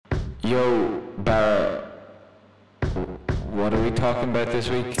Yo, Barra, what are we talking about this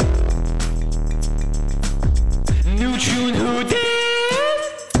week? New tune, who did?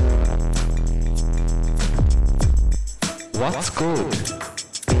 What's good?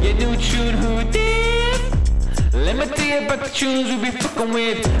 Your new tune, who did? Let me tell you about the tunes we be fucking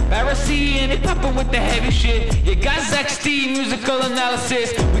with. Barra C and they poppin' with the heavy shit. You got Zach Steve, musical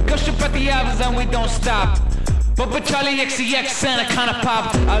analysis. We gush about the albums and we don't stop. Bubba Charlie XCX and a kinda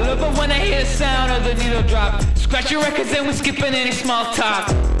pop. I love it when I hear the sound of the needle drop. Scratch your records and we skipping any small talk.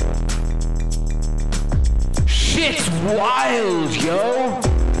 Shit's wild, yo.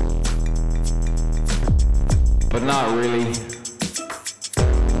 But not really.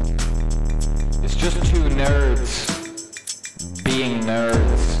 It's just two nerds being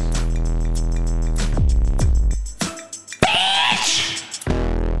nerds.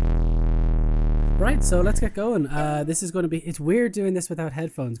 Right, so let's get going. This is going to be... It's weird doing this without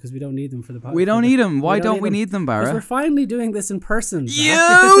headphones because we don't need them for the podcast. We don't need them. Why don't we need them, Because Barra? we're finally doing this in person.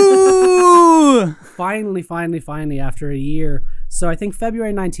 You! Finally, after a year. So I think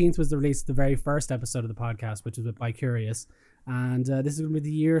February 19th was the release of the very first episode of the podcast, which was with By Curious. And this is going to be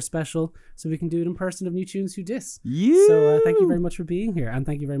the year special, so we can do it in person of New Tunes Who Dis. You! So thank you very much for being here, and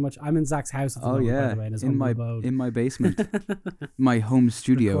thank you very much. I'm in Zach's house at the moment, by the way, in his humble abode. In my basement. My home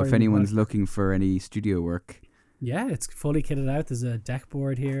studio, Recording if anyone's looking for any studio work. Yeah, it's fully kitted out. There's a deck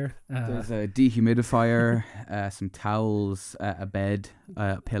board here. There's a dehumidifier, some towels, a bed,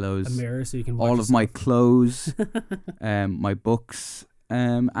 pillows. A mirror so you can watch all of my clothes, my books,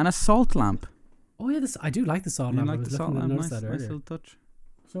 and a salt lamp. Oh yeah, I do like the salt lamp. You I like was the salt looking to lamp? notice that Nice earlier. little touch.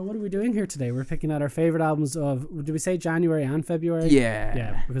 So what are we doing here today? We're picking out our favourite albums of... Did we say January and February? Yeah.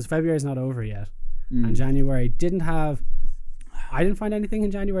 Yeah, because February's not over yet. Mm. And January didn't have... I didn't find anything in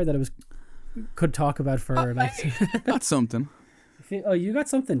January that could talk about for like... Got something. Oh, you got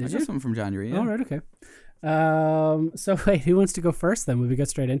something, did I you? got something from January, yeah. Oh, right, okay. So wait, who wants to go first then? Will we get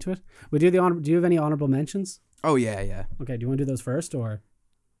straight into it? We do do you have any honourable mentions? Oh, yeah. Okay, do you want to do those first or...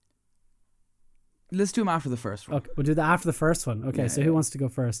 Let's do them after the first one. Okay, we'll do that after the first one. Okay, Yeah, so who wants to go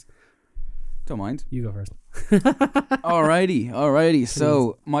first? Don't mind. You go first. Alrighty.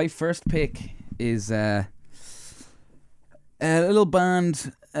 So my first pick is a little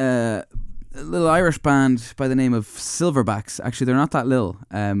band, a little Irish band by the name of Silverbacks. Actually, they're not that little,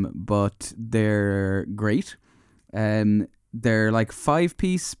 but they're great. They're like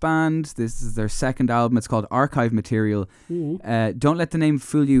 5-piece band. This is their second album. It's called Archive Material. Mm-hmm. Don't let the name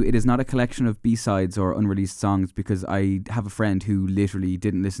fool you. It is not a collection of B-sides or unreleased songs, because I have a friend who literally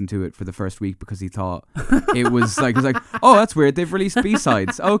didn't listen to it for the first week because he thought it was like, oh, that's weird. They've released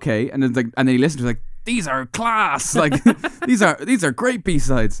B-sides. Okay. And then he listened to it, like, these are class. Like, these are great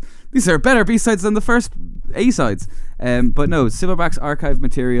B-sides. These are better B-sides than the first A-sides. But no, Silverbacks Archive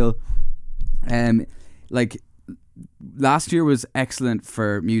Material. Like, last year was excellent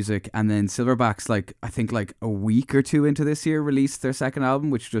for music, and then Silverbacks, like, I think like a week or two into this year, released their second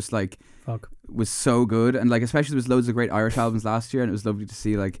album, which just like was so good. And like, especially there was loads of great Irish albums last year, and it was lovely to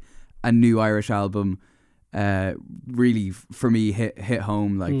see like a new Irish album really for me hit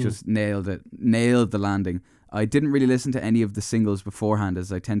home, like just nailed the landing. I didn't really listen to any of the singles beforehand,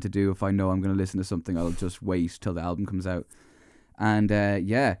 as I tend to do. If I know I'm going to listen to something, I'll just wait till the album comes out. And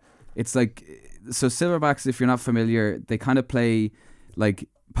yeah, it's like, so Silverbacks, if you're not familiar, they kind of play like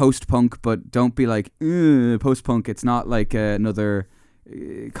post-punk, but don't be like post-punk. It's not like another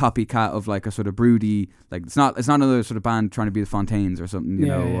copycat of like a sort of broody, like it's not another sort of band trying to be the Fontaines or something, you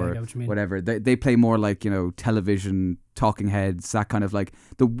know, or whatever. They play more like, you know, Television, Talking Heads, that kind of like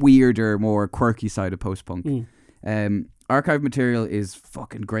the weirder, more quirky side of post-punk. Archive Material is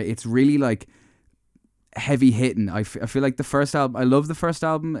fucking great. It's really like heavy hitting. I feel like the first album, I love the first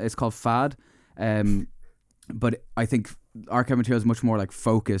album. It's called Fad. But I think Archive Material is much more like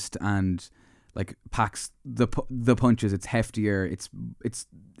focused and like packs the punches. It's heftier.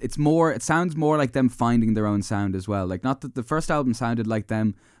 It's more. It sounds more like them finding their own sound as well. Like, not that the first album sounded like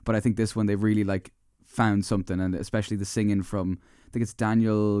them, but I think this one they've really like found something, and especially the singing from, I think it's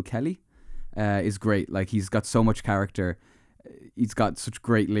Daniel Kelly, is great. Like, he's got so much character. He's got such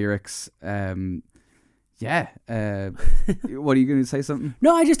great lyrics. Yeah. What are you going to say? Something?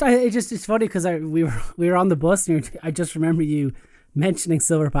 No, it's funny because we were on the bus and I just remember you mentioning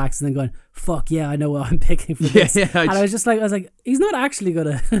Silverbacks and then going, "Fuck yeah, I know what I'm picking for this." Yeah, and I was like, he's not actually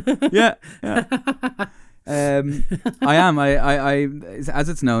gonna. Yeah. I am. I as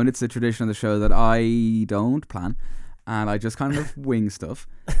it's known, it's a tradition of the show that I don't plan, and I just kind of wing stuff.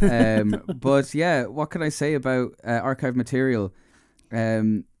 But yeah, what can I say about Archive Material?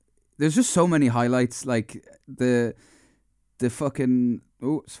 There's just so many highlights, like the fucking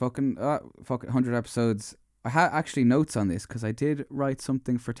Oh, it's fucking 100 episodes. I had actually notes on this because I did write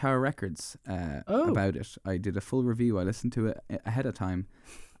something for Tower Records about it. I did a full review. I listened to it ahead of time,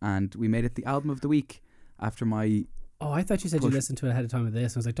 and we made it the album of the week after my... Oh, I thought you said you listened to it ahead of time of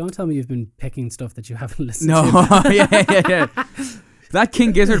this. I was like, don't tell me you've been picking stuff that you haven't listened to. No, yeah. That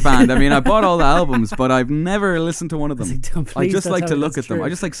King Gizzard band, I mean, I bought all the albums, but I've never listened to one of them. I just like to look at them. I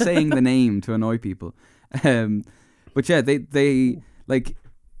just like saying the name to annoy people. But yeah, they like...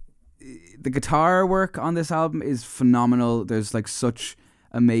 The guitar work on this album is phenomenal. There's like such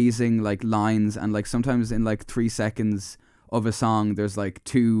amazing like lines, and like sometimes in like 3 seconds of a song there's like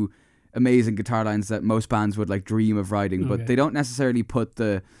 2 amazing guitar lines that most bands would like dream of writing, but they don't necessarily put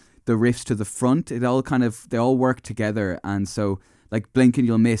the riffs to the front. They all work together, and so like blink and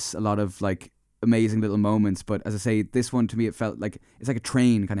you'll miss a lot of like amazing little moments. But as I say, this one to me, it felt like it's like a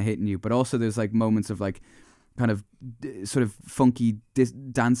train kind of hitting you, but also there's like moments of like kind of sort of funky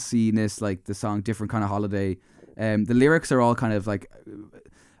danciness, like the song Different Kind of Holiday. The lyrics are all kind of like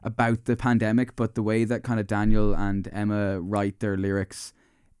about the pandemic, but the way that kind of Daniel and Emma write their lyrics,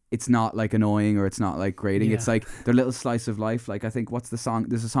 it's not like annoying or it's not like grating. It's like their little slice of life. Like I think what's the song?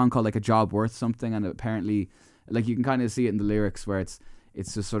 There's a song called like A Job Worth Something, and apparently like you can kind of see it in the lyrics where it's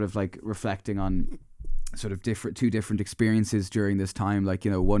just sort of like reflecting on sort of two different experiences during this time. Like,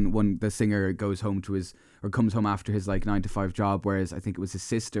 you know, one the singer comes home after his like 9-to-5 job, whereas I think it was his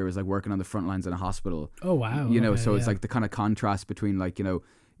sister was like working on the front lines in a hospital. Oh wow. You know, so it's like the kind of contrast between like, you know,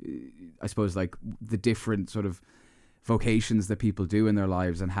 I suppose like the different sort of vocations that people do in their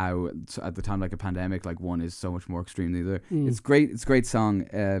lives, and how at the time like a pandemic, like one is so much more extreme than the other. It's a great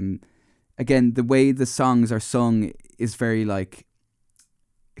song. Again, the way the songs are sung is very like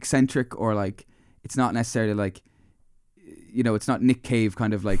eccentric, or like it's not necessarily like, you know, it's not Nick Cave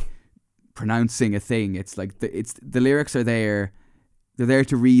kind of like pronouncing a thing. It's like the lyrics are there. They're there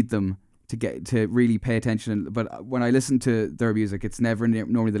to read them, to really pay attention. But when I listen to their music, it's never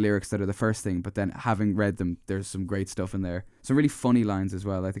normally the lyrics that are the first thing, but then having read them, there's some great stuff in there. Some really funny lines as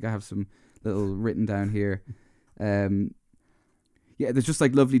well. I think I have some little written down here. Yeah, there's just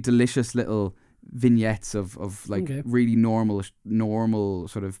like lovely, delicious little vignettes of like really normal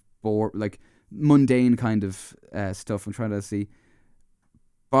sort of like mundane kind of stuff. I'm trying to see.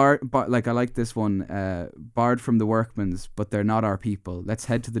 Like I like this one, barred from the workman's, but they're not our people. Let's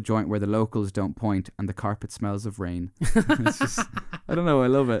head to the joint where the locals don't point and the carpet smells of rain. It's just, I don't know, I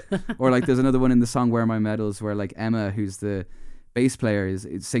love it. Or like there's another one in the song Wear My Medals where like Emma, who's the bass player,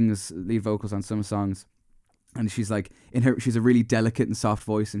 sings lead vocals on some songs, and she's like she's a really delicate and soft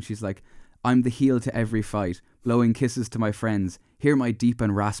voice, and she's like, I'm the heel to every fight, blowing kisses to my friends, hear my deep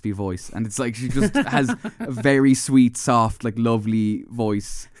and raspy voice. And it's like she just has a very sweet, soft, like lovely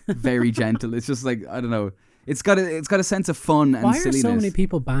voice, very gentle. It's just like, I don't know, it's got a sense of fun and silliness. Why are so many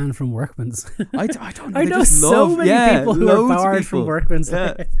people banned from Workman's? I don't know. I know so many people who are barred from Workman's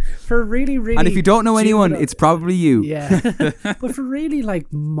for really, really. And if you don't know anyone, it's probably you. Yeah, but for really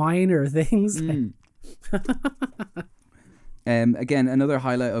like minor things. Again, another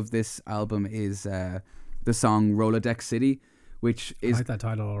highlight of this album is the song Rolodex City, which is... I like that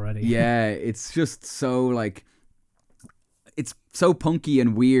title already. Yeah, it's just so like... It's so punky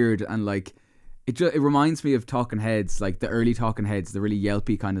and weird, and like... It reminds me of Talking Heads, like the early Talking Heads, the really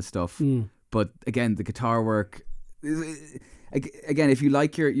yelpy kind of stuff. But again, the guitar work... Again, if you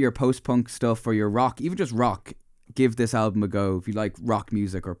like your post-punk stuff or your rock, even just rock, give this album a go. If you like rock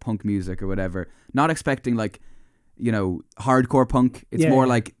music or punk music or whatever, not expecting like, you know, hardcore punk. It's more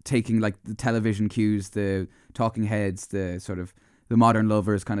like taking like the television cues, the Talking Heads, the sort of the Modern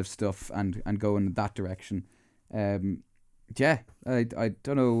Lovers kind of stuff, and going in that direction. Yeah, I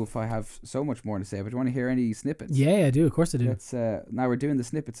don't know if I have so much more to say, but do you want to hear any snippets? Yeah, I do. Of course I do. Now we're doing the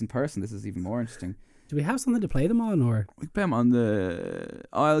snippets in person. This is even more interesting. Do we have something to play them on, or? We can play them on the...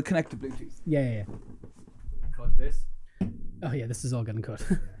 I'll connect to Bluetooth. Yeah. Cut this. Oh yeah, this is all getting cut.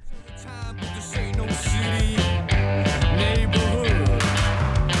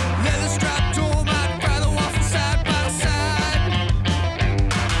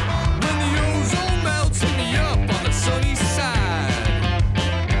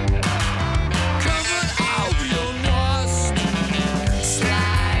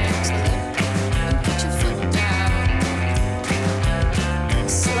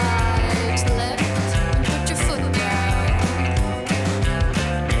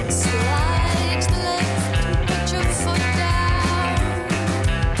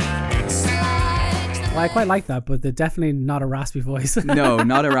 I quite like that, but they're definitely not a raspy voice. No,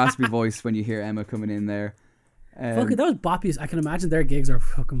 not a raspy voice when you hear Emma coming in there. Fuck it, those boppies. I can imagine their gigs are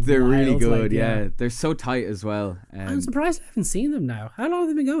fucking They're wild, really good, like, yeah. They're so tight as well. I'm surprised I haven't seen them now. How long have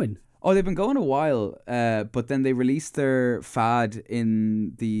they been going? Oh, they've been going a while, but then they released their fad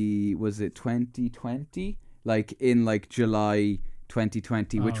in was it 2020? Like in like July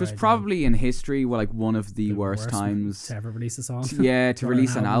 2020, which was probably in history like one of the worst times to ever release a song. Yeah, to Or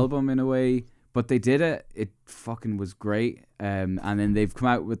release an album in a way. But they did it. It fucking was great. And then they've come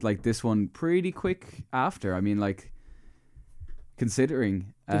out with like this one pretty quick after. I mean, like,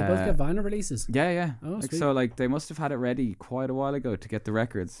 considering. Did they both get vinyl releases? Yeah. Oh, like, sweet. so like they must have had it ready quite a while ago to get the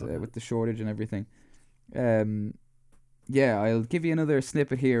records with the shortage and everything. Yeah, I'll give you another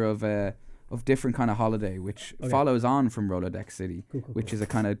snippet here of Different Kind of Holiday, which follows on from Rolodex City, which is a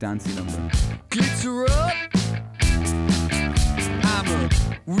kind of dancey number. Glitter up, I'm a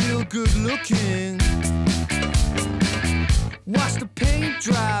real good looking. Watch the paint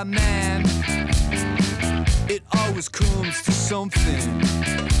dry, man. It always comes to something.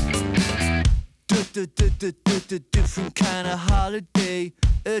 Different kind of holiday.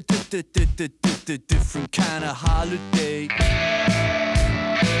 Different kind of holiday.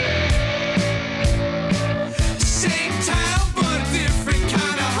 Same town, but a different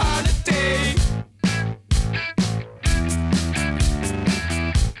kind of holiday.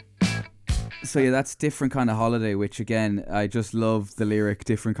 So yeah, that's Different Kind of Holiday, which again, I just love the lyric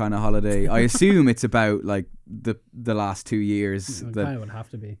Different Kind of Holiday. I assume it's about like the last 2 years. It kind of would have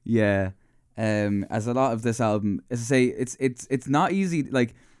to be. Yeah. As a lot of this album, as I say, it's not easy.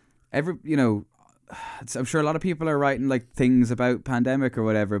 Like I'm sure a lot of people are writing like things about pandemic or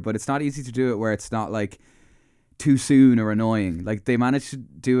whatever, but it's not easy to do it where it's not like too soon or annoying. Like they managed to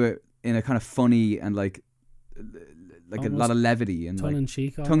do it in a kind of funny and like a lot of levity and tongue in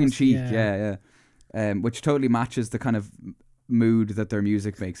cheek. Tongue in cheek, yeah. Which totally matches the kind of mood that their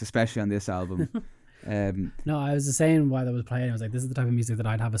music makes, especially on this album. No, I was just saying while I was playing, I was like, this is the type of music that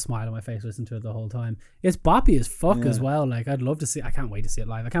I'd have a smile on my face listening to it the whole time. It's boppy as fuck as well. Like, I'd love to see. I can't wait to see it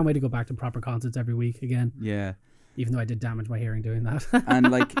live. I can't wait to go back to proper concerts every week again. Yeah. Even though I did damage my hearing doing that.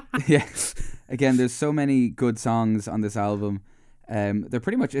 And like, yeah, again, there's so many good songs on this album. They're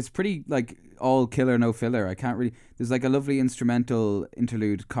pretty much, it's pretty like all killer, no filler. I can't really, there's like a lovely instrumental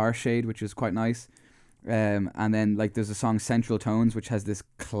interlude, Car Shade, which is quite nice. And then like there's a song Central Tones, which has this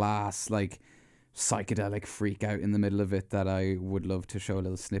class like psychedelic freak out in the middle of it that I would love to show a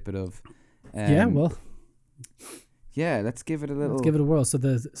little snippet of. Yeah, well, yeah, let's give it a little. Let's give it a whirl. So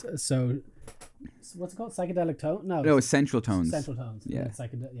what's it called? Psychedelic Tone? No, it's Central Tones. Central Tones. Yeah.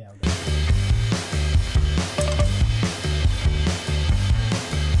 Yeah.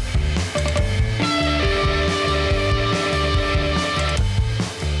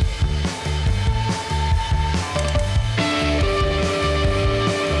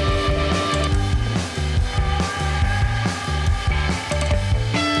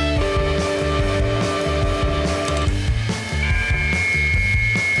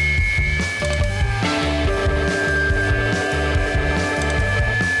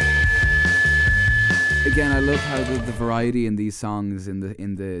 Again, I love how the variety in these songs, in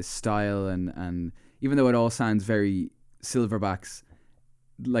the style, and even though it all sounds very Silverbacks,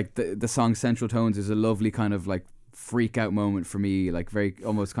 like the song Central Tones is a lovely kind of like freak out moment for me, like very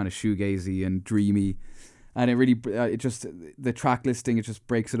almost kind of shoegazy and dreamy, and it really it just the track listing, it just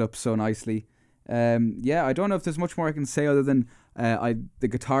breaks it up so nicely. Yeah, I don't know if there's much more I can say other than the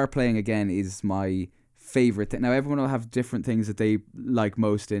guitar playing again is my favorite thing. Now everyone will have different things that they like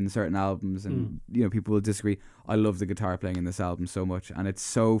most in certain albums, and you know, people will disagree. I love the guitar playing in this album so much, and it's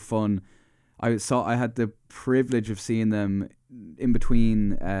so fun. I had the privilege of seeing them in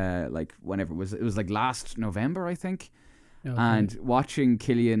between like whenever it was like last November, I think. Okay. And watching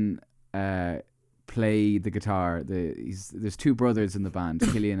Killian play the guitar. There's two brothers in the band,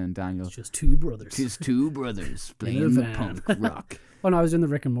 Killian and Daniel. It's just two brothers. It's two brothers playing the punk rock. Oh no, I was doing the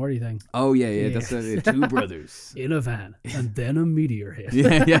Rick and Morty thing. Oh yeah. That's two brothers in a van, and then a meteor hit.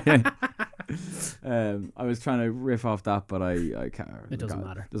 yeah. I was trying to riff off that, but I can't. It doesn't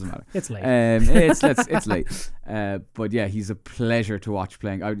matter. Doesn't matter. It's late. It's late. But yeah, he's a pleasure to watch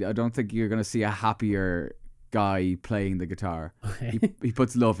playing. I don't think you're gonna see a happier guy playing the guitar. Okay. He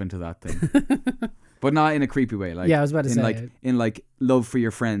puts love into that thing, but not in a creepy way. Like, yeah, I was about to say in like love for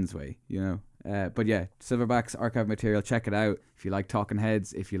your friends way, you know. But yeah, Silverbacks archive material. Check it out if you like Talking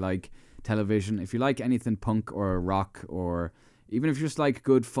Heads, if you like television, if you like anything punk or rock, or even if you just like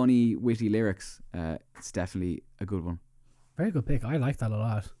good, funny, witty lyrics. It's definitely a good one. Very good pick. I like that a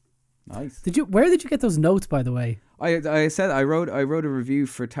lot. Nice. Where did you get those notes, by the way? I said I wrote a review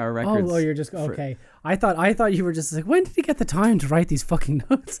for Tower Records. Oh, you're just okay. I thought you were just like, when did you get the time to write these fucking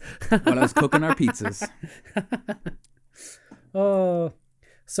notes? While I was cooking our pizzas. Oh,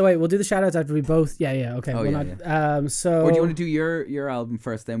 so wait, we'll do the shout outs after we both. Yeah, okay. Oh, yeah. So, or do you want to do your album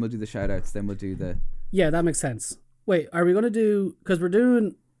first? Then we'll do the shout outs. Then we'll do the. Yeah, that makes sense. Wait, are we gonna do? Because we're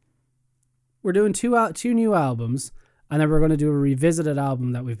doing two new albums, and then we're going to do a revisited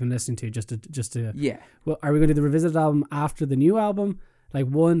album that we've been listening to just to. Yeah. Well, are we going to do the revisited album after the new album, like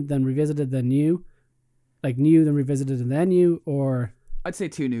one then revisited then new, like new then revisited and then new, or? I'd say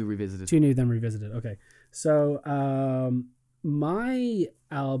two new revisited. Two new then revisited. Okay, so my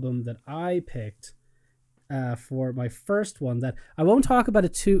album that I picked for my first one, that I won't talk about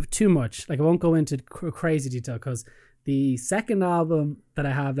it too much. Like I won't go into crazy detail because the second album that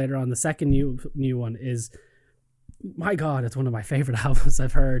I have later on, the second new one is, my God, it's one of my favorite albums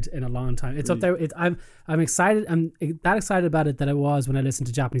I've heard in a long time. It's up there. I'm excited. I'm that excited about it that I was when I listened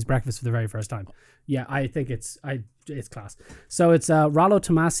to Japanese Breakfast for the very first time. Yeah, I think it's class. So it's Rollo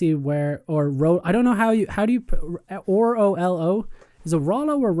Tomasi, I don't know how do you Rolo? Is it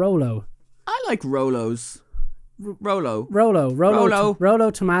Rollo or Rolo? I like Rolos. Rolo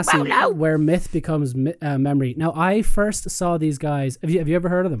Tomasi, where myth becomes memory. Now, I first saw these guys. Have you ever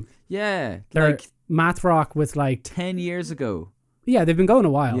heard of them? Yeah, they're like math rock with like 10 years ago. Yeah, they've been going a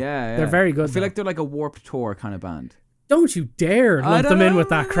while. Yeah. They're very good. I feel like they're like a Warped Tour kind of band. Don't you dare lump them in with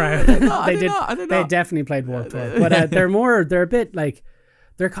that crowd. They definitely played Warped Tour, but they're a bit like.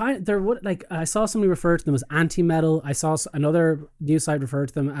 I saw somebody refer to them as anti-metal. I saw another news site refer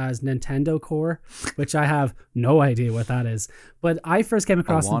to them as Nintendo Core, which I have no idea what that is. But I first came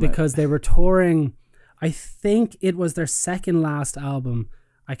across them because they were touring. I think it was their second last album.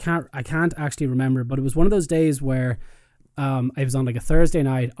 I can't actually remember, but it was one of those days where it was on like a Thursday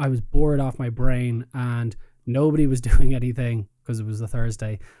night. I was bored off my brain and nobody was doing anything because it was a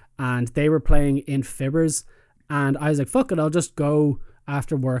Thursday, and they were playing in Fibbers, and I was like, fuck it, I'll just go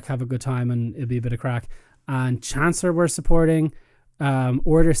after work, have a good time, and it'll be a bit of crack. And Chancellor were supporting,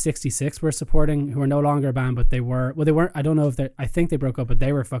 Order 66 were supporting, who are no longer a band, but they weren't, I don't know if I think they broke up, but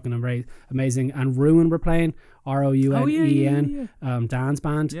they were fucking amazing. And Ruin were playing, Rouen, Dan's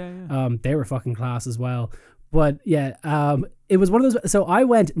band. They were fucking class as well. But yeah, it was one of those, so I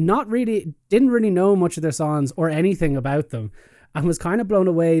went, didn't really know much of their songs or anything about them, and was kind of blown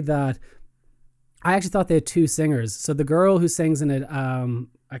away that I actually thought they had two singers. So the girl who sings in it,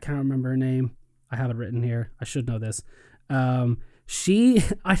 I can't remember her name. I have it written here. I should know this. I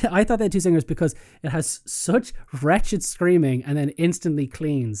thought they had two singers because it has such wretched screaming and then instantly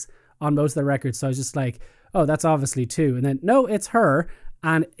cleans on most of the records. So I was just like, oh, that's obviously two. And then, no, it's her.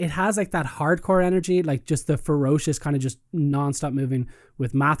 And it has like that hardcore energy, like just the ferocious kind of just non-stop moving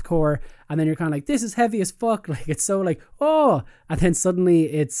with mathcore. And then you're kind of like, this is heavy as fuck. Like it's so like, oh, and then suddenly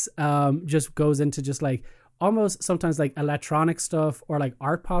it's just goes into just like almost sometimes like electronic stuff or like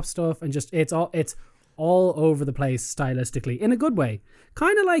art pop stuff. And just, it's all over the place stylistically in a good way.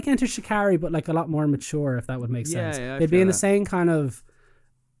 Kind of like Enter Shikari, but like a lot more mature, if that would make sense. Yeah, they'd be in the same kind of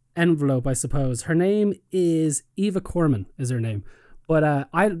envelope, I suppose. Her name is Eva Corman is her name. But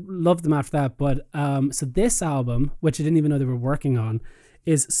I loved them after that. But so this album, which I didn't even know they were working on,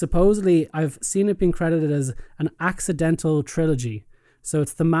 is supposedly, I've seen it being credited as an accidental trilogy. So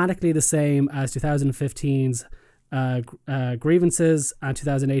it's thematically the same as 2015's Grievances and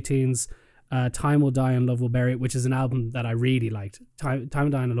 2018's Time Will Die and Love Will Bury It, which is an album that I really liked. Time Will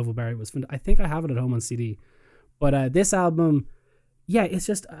Die and Love Will Bury It was I think I have it at home on CD. But this album, yeah, it's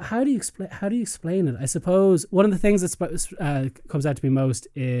just, how do you explain it? I suppose one of the things that comes out to me most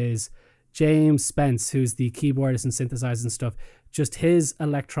is James Spence, who's the keyboardist and synthesizer and stuff. Just his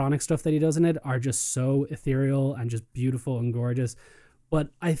electronic stuff that he does in it are just so ethereal and just beautiful and gorgeous.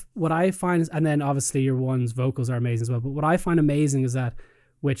 But what I find is, and then obviously your one's vocals are amazing as well. But what I find amazing is that,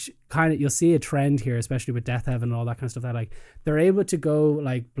 which kind of, you'll see a trend here, especially with Death Heaven and all that kind of stuff, that like they're able to go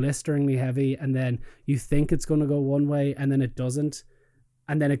like blisteringly heavy, and then you think it's going to go one way and then it doesn't.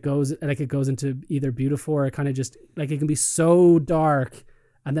 And then it goes into either beautiful or it kind of just like, it can be so dark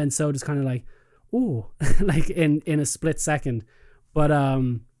and then so just kind of like, ooh, like in a split second. But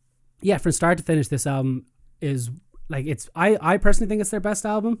yeah, from start to finish, this album is like, I personally think it's their best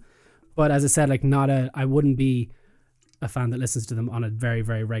album. But as I said, like I wouldn't be a fan that listens to them on a very,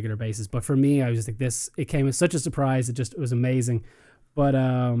 very regular basis. But for me, I was just like, it came as such a surprise. It was amazing. But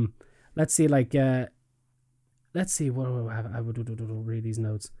let's see, like, let's see, what do I have? I would read these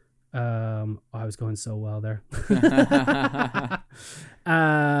notes. I was going so well there.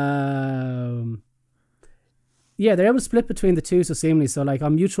 Yeah, they're able to split between the two so seamlessly. So like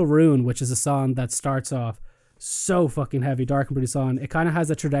on Mutual Ruin, which is a song that starts off so fucking heavy, dark and pretty song, it kind of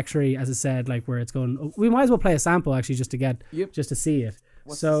has a trajectory, as I said, like where it's going. We might as well play a sample actually just to get just to see it.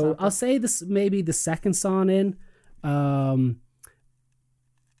 What's the so sample? I'll say this maybe the second song in. Oh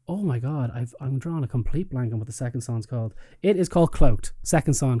my god, I'm drawing a complete blank on what the second song's called. It is called Cloaked.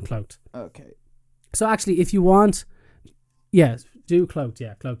 Second song, Cloaked. Okay. So actually, if you want, do Cloaked.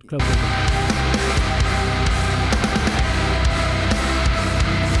 Yeah, Cloaked.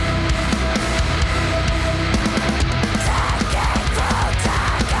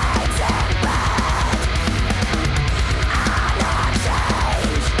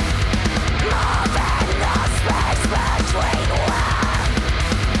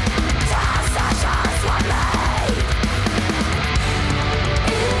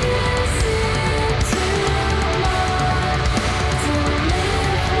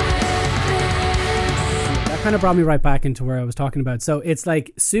 Kind of brought me right back into where I was talking about. So it's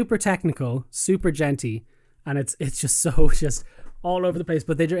like super technical, super genty, and it's just so just all over the place.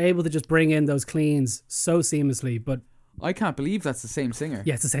 But they're able to just bring in those cleans so seamlessly. But I can't believe that's the same singer.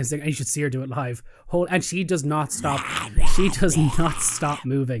 yeah, it's the same thing. And you should see her do it live. And she does not stop. She does not stop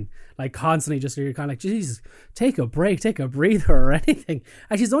moving. Like constantly, just you're kind of like, Jesus, take a break, take a breather or anything.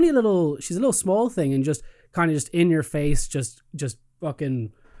 And she's only she's a little small thing and just kind of just in your face, just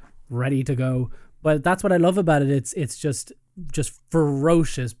fucking ready to go. But that's what I love about it. It's just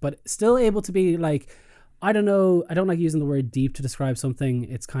ferocious, but still able to be like, I don't know. I don't like using the word deep to describe something.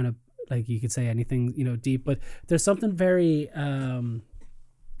 It's kind of like you could say anything, deep, but there's something very, I don't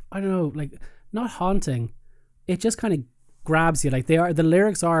know, like not haunting. It just kind of grabs you. Like the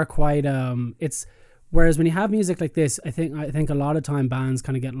lyrics are quite, whereas when you have music like this, I think a lot of time bands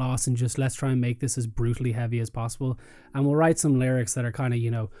kind of get lost in just let's try and make this as brutally heavy as possible. And we'll write some lyrics that are kind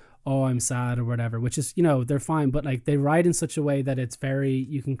of, oh, I'm sad or whatever, which is, they're fine, but like they write in such a way that it's very,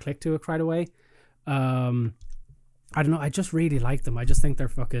 you can click to it right away. I don't know. I just really like them. I just think they're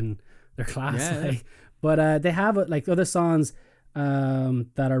class. Yeah. Like. But they have like other songs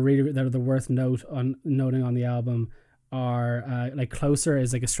that are worth noting on the album are like Closer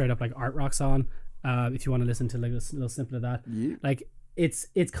is like a straight up like art rock song. If you want to listen to like a little simple of that, like it's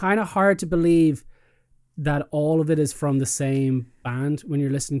kind of hard to believe that all of it is from the same band when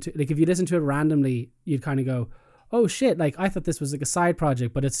you're listening to, like, if you listen to it randomly, you'd kind of go, oh shit, like I thought this was like a side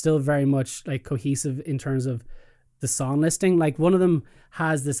project, but it's still very much like cohesive in terms of the song listing. Like one of them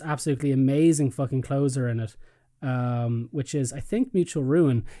has this absolutely amazing fucking closer in it, which is I think Mutual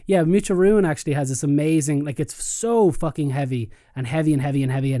Ruin. Yeah, Mutual Ruin actually has this amazing, like it's so fucking heavy and heavy and heavy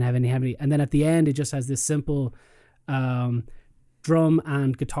and heavy and heavy and heavy, and then at the end it just has this simple drum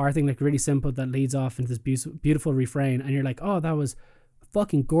and guitar thing, like really simple, that leads off into this beautiful refrain, and you're like, oh, that was a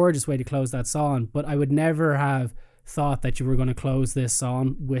fucking gorgeous way to close that song. But I would never have thought that you were going to close this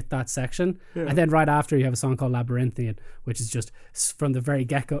song with that section. And then right after you have a song called Labyrinthian, which is just from the very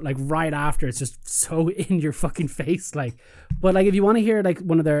get-go, like right after, it's just so in your fucking face. Like, but like if you want to hear like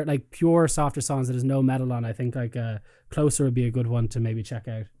one of their like pure softer songs that has no metal on, I think like Closer would be a good one to maybe check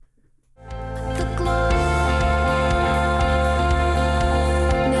out.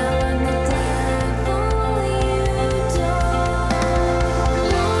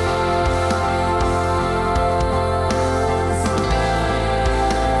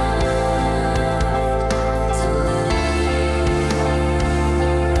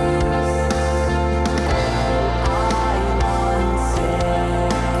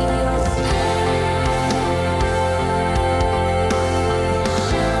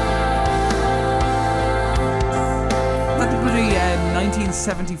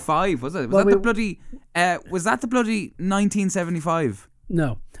 Was it? Well, Was that the bloody 1975?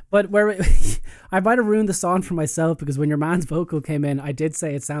 No, but I might have ruined the song for myself, because when your man's vocal came in, I did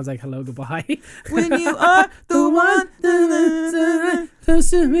say it sounds like Hello Goodbye. When you are the one close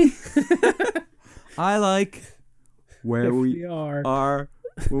to me. I like where we are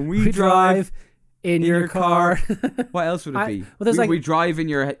when we drive in your car. What else would it be? Well, there's we drive in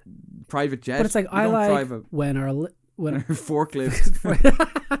your private jet. But it's like we don't drive when our forklift.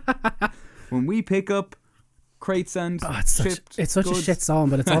 When we pick up crates and it's such a shit song,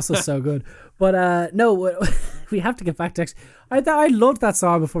 but it's also so good. But no, we have to get back to I loved that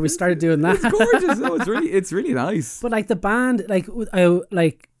song before we started doing that. It's gorgeous. No, it's really nice. But like the band, like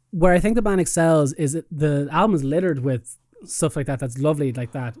where I think the band excels is the album is littered with stuff like that that's lovely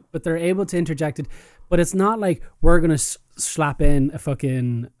like that, but they're able to interject it. But it's not like we're gonna slap in a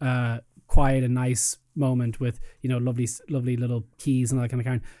fucking quiet and nice moment with lovely little keys and all that kind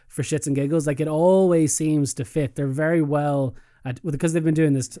of for shits and giggles. Like it always seems to fit. They're very well at, because they've been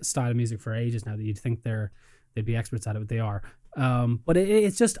doing this style of music for ages now, that you'd think they're they'd be experts at it, but they are. But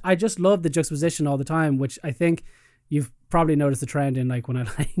it's just, I just love the juxtaposition all the time, which I think you've probably noticed the trend in, like, when I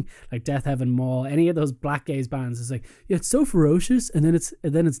like Death Heaven Mall, any of those black gaze bands, it's like, yeah, it's so ferocious, and then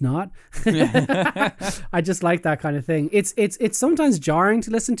it's not. I just like that kind of thing. It's sometimes jarring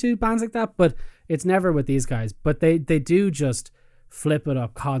to listen to bands like that, but it's never with these guys. But they do just flip it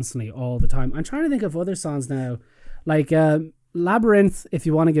up constantly all the time. I'm trying to think of other songs now, like Labyrinth, if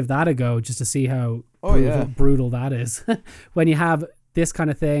you want to give that a go, just to see how brutal that is. When you have this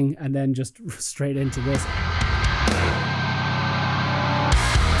kind of thing and then just straight into this.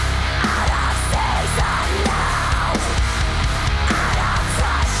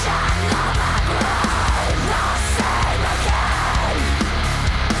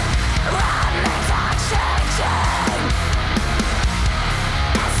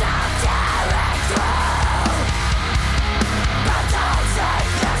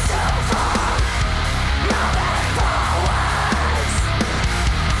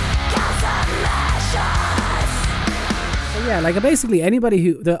 Yeah, like basically anybody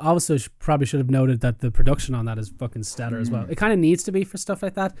who also probably should have noted that the production on that is fucking stellar as well. It kind of needs to be for stuff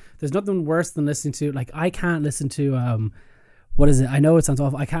like that. There's nothing worse than listening to, like, I can't listen to what is it? I know it sounds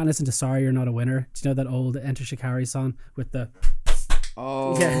awful. I can't listen to Sorry You're Not a Winner. Do you know that old Enter Shikari song with the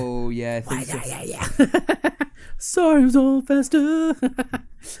yeah. Sorry, it was all faster.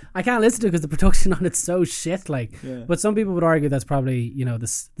 I can't listen to it because the production on it's so shit. Like, but some people would argue that's probably, you know, the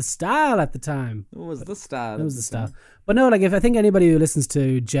style at the time. What was the style? It was the style. But no, like, if I think anybody who listens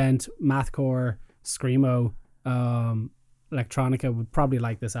to gent, mathcore, screamo, electronica would probably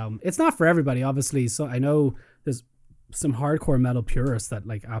like this album. It's not for everybody, obviously. So I know there's some hardcore metal purists that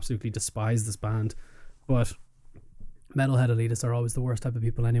like absolutely despise this band, but metalhead elitists are always the worst type of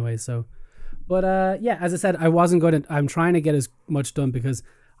people anyway. So, but yeah, as I said, I'm trying to get as much done because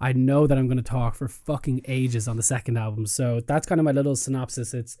I know that I'm going to talk for fucking ages on the second album. So that's kind of my little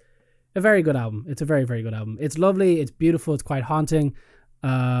synopsis. It's a very good album. It's a very, very good album. It's lovely. It's beautiful. It's quite haunting.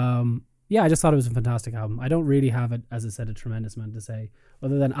 Yeah, I just thought it was a fantastic album. I don't really have it, as I said, a tremendous amount to say,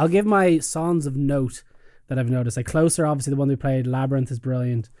 other than I'll give my songs of note that I've noticed. Like Closer, obviously the one we played. Labyrinth is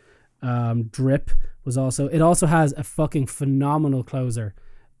brilliant. Drip was it also has a fucking phenomenal closer.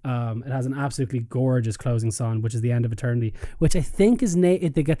 It has an absolutely gorgeous closing song, which is The End of Eternity, which I think is they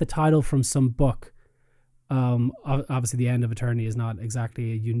get the title from some book. Obviously The End of Eternity is not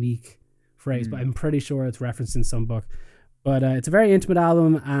exactly a unique phrase, but I'm pretty sure it's referenced in some book. But it's a very intimate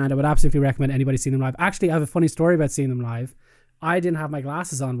album, and I would absolutely recommend anybody seeing them live. Actually, I have a funny story about seeing them live. I didn't have my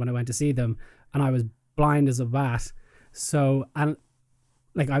glasses on when I went to see them, and I was blind as a bat. So, and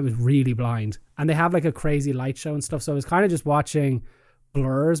like, I was really blind. And they have like a crazy light show and stuff. So I was kind of just watching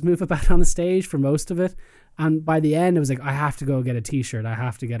blurs move about on the stage for most of it. And by the end, it was like, I have to go get a t-shirt. I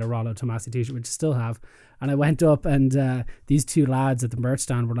have to get a Rollo Tomasi t-shirt, which I still have. And I went up, and these two lads at the merch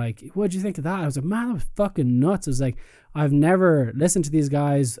stand were like, what'd you think of that? I was like, man, that was fucking nuts. I was like, I've never listened to these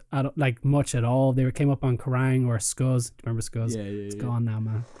guys like much at all. They came up on Kerrang or Scuzz. Do you remember Scuzz? Yeah. It's gone now,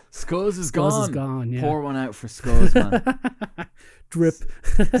 man. Scuzz is gone. Yeah. Pour one out for Scuzz, man. Drip.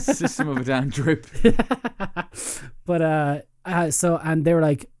 System of a Down drip. But so, and they were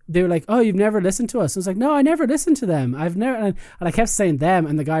like, oh, you've never listened to us? I was like, no, I never listened to them. I've never, and I kept saying them,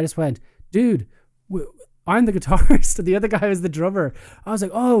 and the guy just went, dude, I'm the guitarist, and the other guy was the drummer. I was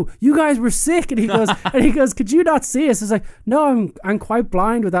like, oh, you guys were sick. And he goes, could you not see us? I was like, no, I'm quite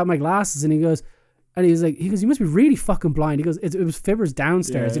blind without my glasses. And he goes, you must be really fucking blind. He goes, it was Fibbers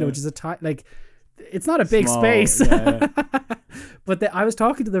downstairs, which is like, it's not a big space. Yeah. But I was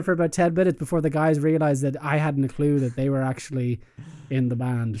talking to them for about 10 minutes before the guys realized that I hadn't a clue that they were actually in the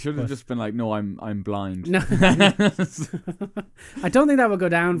band. You should have just been like, no, I'm blind. No. I don't think that would go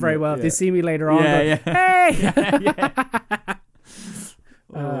down very well if they see me later on. Hey!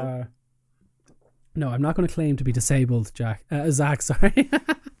 No, I'm not going to claim to be disabled, Zach, sorry.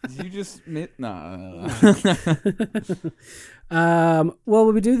 Did you just admit? No. Well,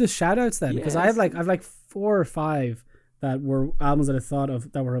 will we do the shout outs then? Because I've like 4 or 5 that were albums that I thought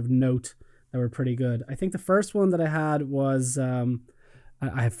of that were of note that were pretty good. I think the first one that I had was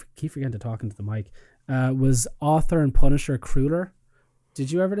I keep forgetting to talk into the mic. Was Author and Punisher Crueler.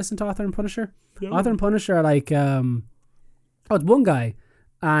 Did you ever listen to Author and Punisher? No. Author and Punisher are like it's one guy,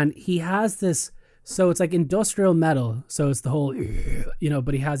 and he has this. So it's like industrial metal. So it's the whole,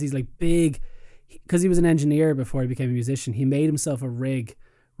 but he has these like big, because he was an engineer before he became a musician, he made himself a rig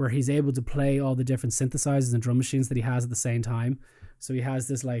where he's able to play all the different synthesizers and drum machines that he has at the same time. So he has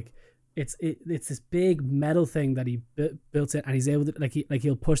this like, it's this big metal thing that he built it, and he's able to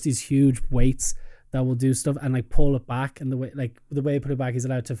he'll push these huge weights that will do stuff and like pull it back, and the way he put it back, he's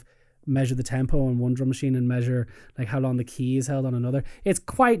allowed to measure the tempo on one drum machine and measure like how long the key is held on another. It's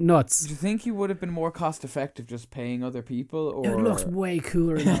quite nuts. Do you think you would have been more cost effective just paying other people, or It looks way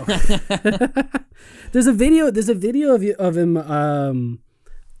cooler now. There's a video of him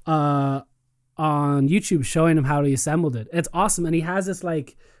on YouTube showing him how he assembled it. It's awesome, and he has this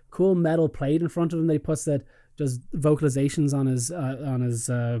like cool metal plate in front of him that he puts that does vocalizations on his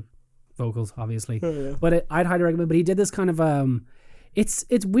vocals, obviously. But I'd highly recommend. But he did this kind of it's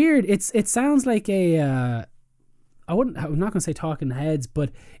weird. It sounds like a I'm not gonna say Talking Heads,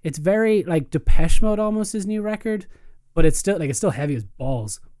 but it's very like Depeche Mode almost, his new record. But it's still heavy as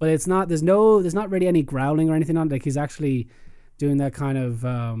balls. But it's not. There's not really any growling or anything on it. Like he's actually doing that kind of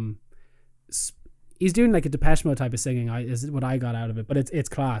he's doing like a Depeche Mode type of singing. Is what I got out of it. But it's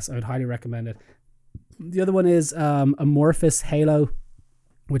class. I would highly recommend it. The other one is Amorphous Halo,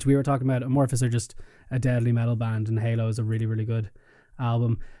 which we were talking about. Amorphous are just a deadly metal band, and Halo is a really, really good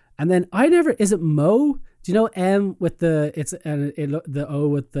album. And then is it Mo? Do you know M with the the O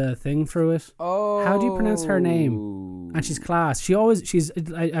with the thing through it? Oh, how do you pronounce her name? And she's class.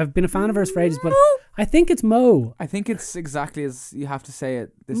 I've been a fan of hers for ages, but I think it's Mo. I think it's exactly as you have to say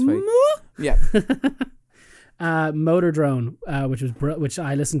it this way. Mo? Yeah. Motor Drone, which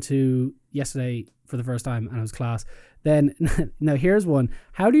I listened to yesterday for the first time, and it was class. Then now here's one.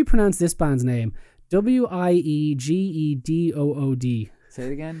 How do you pronounce this band's name? Wiegedood. Say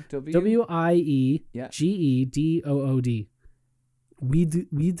it again. Wiegedood.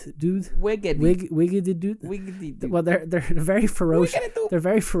 Wiegedood. Well, they're very ferocious. They're a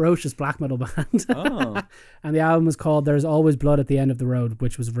very ferocious black metal band. Oh. And the album is called "There's Always Blood at the End of the Road,"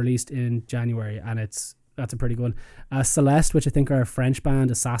 which was released in January, and that's a pretty good one. Celeste, which I think are a French band.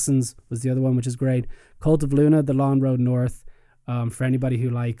 Assassins was the other one, which is great. Cult of Luna, The Long Road North. For anybody who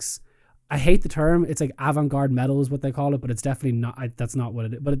likes, I hate the term. It's like avant-garde metal is what they call it, but it's definitely not. That's not what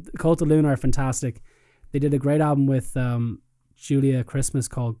it is. But Cult of Luna are fantastic. They did a great album with Julia Christmas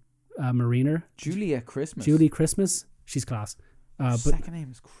called Mariner. Julie Christmas. She's class. Second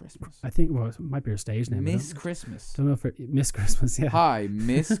name is Christmas. I think it might be her stage name. Miss Christmas. Don't know if Miss Christmas. Yeah. Hi,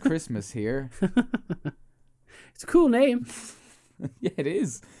 Miss Christmas here. It's a cool name. Yeah, it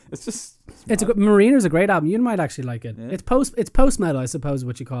is. It's just. Mariner's a great album. You might actually like it. Yeah. It's post metal, I suppose,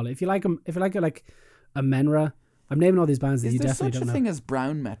 what you call it. If you like them, if you like it like a Menra. I'm naming all these bands that Is you there definitely such don't a know. thing as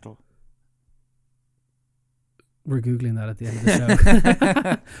brown metal? We're googling that at the end of the show.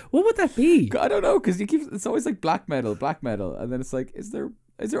 What would that be? I don't know, because it's always like black metal, and then it's like, is there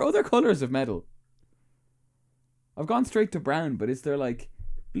other colors of metal? I've gone straight to brown, but is there like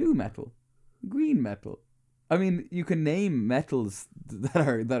blue metal, green metal? I mean, you can name metals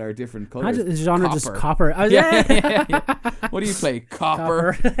that are different colors. The genre Copper. just copper. Oh, Yeah. What do you play?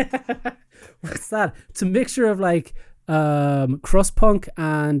 Copper. What's that? It's a mixture of like crust punk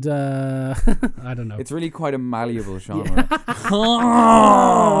and I don't know. It's really quite a malleable genre.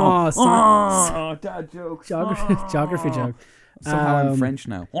 Dad jokes. Geography joke. Somehow I'm French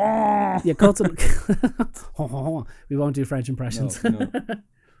now. Yeah, we won't do French impressions. No.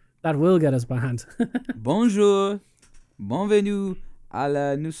 That will get us banned. Bonjour, bienvenue à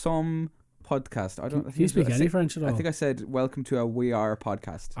la Nous Sommes podcast. Do you speak any French at all? I think I said welcome to a We Are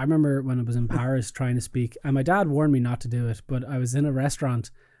podcast. I remember when I was in Paris trying to speak, and my dad warned me not to do it, but I was in a restaurant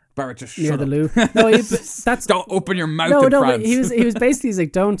Barrett, just near shut the up. Louvre. No, that's don't open your mouth in France. he was basically he's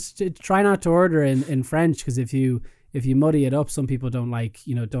like, try not to order in French, because if you muddy it up, some people don't like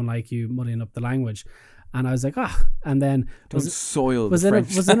you muddying up the language. And I was like, and then was in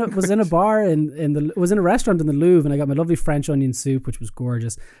a bar was in a restaurant in the Louvre, and I got my lovely French onion soup, which was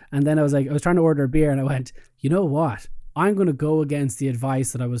gorgeous. And then I was trying to order a beer, and I went, you know what? I'm going to go against the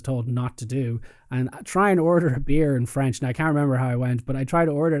advice that I was told not to do and try and order a beer in French. Now, I can't remember how I went, but I tried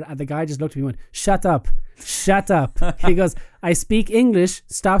to order it, and the guy just looked at me and went, shut up. He goes, I speak English,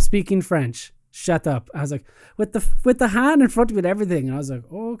 stop speaking French. Shut up. I was like, with the hand in front of me and everything. And I was like,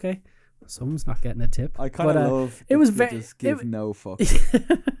 oh, okay. Someone's not getting a tip. I kind of love it. Was very just give no fuck.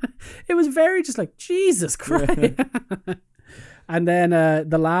 It was very just like Jesus Christ. Yeah. And then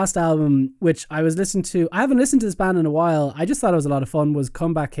the last album, which I was listening to, I haven't listened to this band in a while. I just thought it was a lot of fun. Was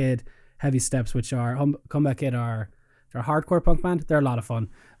Comeback Kid, Heavy Steps, which are Comeback Kid they're a hardcore punk band. They're a lot of fun.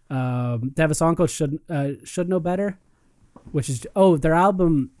 They have a song called Should Know Better, which is their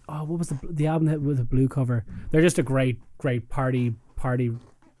album. Oh, what was the album with a blue cover? They're just a great party.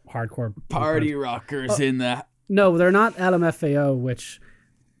 Hardcore party rockers in that. No, they're not LMFAO, which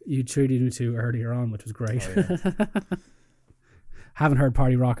you treated me to earlier on, which was great. Oh, yeah. Haven't heard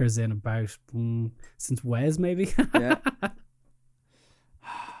party rockers in about since Wes, maybe. Yeah.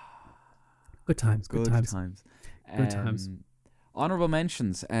 Good times. Good times. Honorable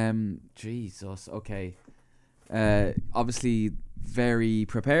mentions. Jesus. Okay. Obviously, very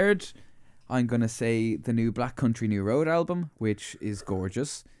prepared. I'm gonna say the new Black Country New Road album, which is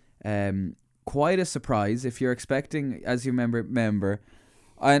gorgeous. Quite a surprise if you're expecting, as you remember.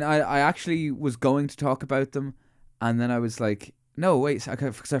 And I actually was going to talk about them, and then I was like, no, wait,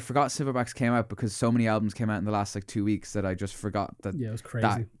 because I forgot Silverbacks came out, because so many albums came out in the last like 2 weeks that I just forgot that Yeah, it was crazy.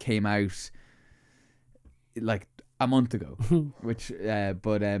 that came out like a month ago. Which,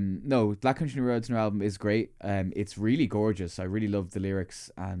 but no, Black Country New Road's new album is great. It's really gorgeous. I really love the lyrics,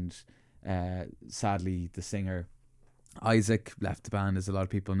 and sadly, the singer Isaac left the band, as a lot of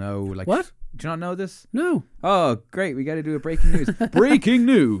people know. Like, What? Do you not know this? No. Oh, great! We got to do a breaking news. Breaking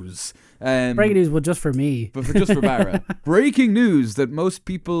news. Breaking news, but just for me. But just for Barra. Breaking news that most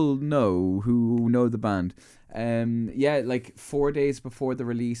people know who know the band. Yeah, like 4 days before the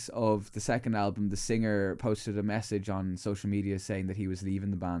release of the second album, the singer posted a message on social media saying that he was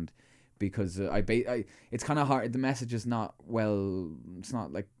leaving the band because it's kind of hard. The message is not it's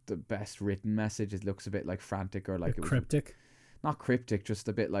not like the best written message. It looks a bit like frantic or like Cryptic. Not cryptic, just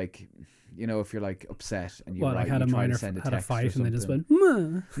a bit like, you know, if you're like upset and you Well, like had a fight and they just went,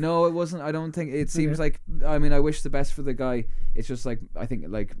 "Meh." No, it wasn't. I don't think it seems like. I mean, I wish the best for the guy. It's just like, I think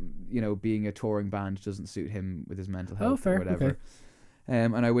like, you know, being a touring band doesn't suit him with his mental health fair, or whatever. okay.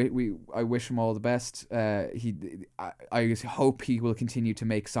 And I wish him all the best. I hope he will continue to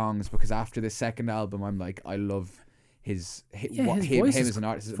make songs, because after this second album, I'm like, I love his voice as an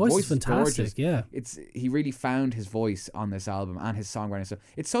artist. His voice is gorgeous. fantastic. Yeah. He really found his voice on this album, and his songwriting. So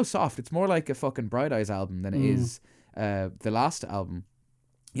it's so soft. It's more like a fucking Bright Eyes album than it is the last album.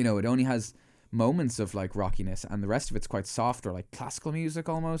 You know, it only has moments of like rockiness, and the rest of it's quite soft, or like classical music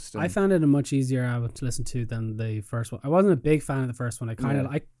almost. I found it a much easier album to listen to than the first one. I wasn't a big fan of the first one. I kind of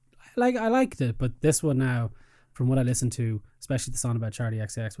I liked it, but this one now, from what I listened to, especially the song about Charlie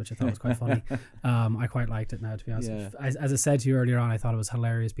XCX, which I thought was quite funny, I quite liked it now, to be honest. Yeah. As I said to you earlier on, I thought it was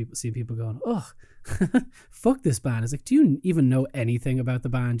hilarious people going, "Oh, fuck this band." It's like, do you even know anything about the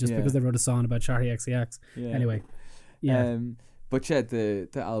band just because they wrote a song about Charlie XCX? Yeah. Anyway, yeah. But yeah, the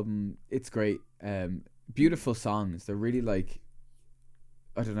album, it's great. Beautiful songs. They're really like,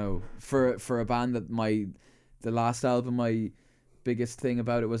 I don't know, for a band that the last album, my biggest thing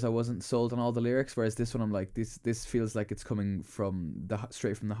about it was I wasn't sold on all the lyrics, whereas this one I'm like, this feels like it's coming from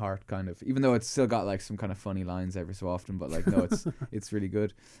straight from the heart, kind of, even though it's still got like some kind of funny lines every so often, but like, no, it's really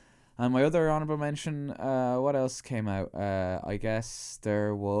good. And my other honorable mention, what else came out? I guess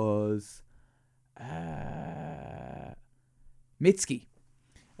there was Mitski.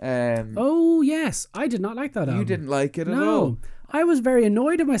 Oh yes, I did not like that album. You didn't like it at all. I was very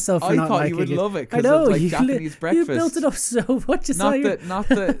annoyed at myself for I not thought liking you would it. love it I because know, of like you Japanese breakfast. You built it up so much. Not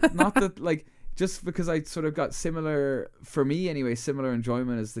that like, just because I sort of got similar, for me anyway, similar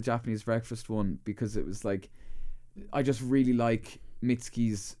enjoyment as the Japanese breakfast one, because it was like, I just really like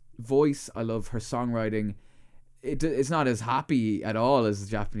Mitski's voice. I love her songwriting. It's not as happy at all as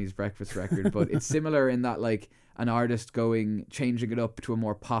the Japanese breakfast record, but it's similar in that like an artist changing it up to a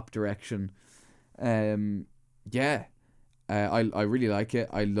more pop direction. I really like it.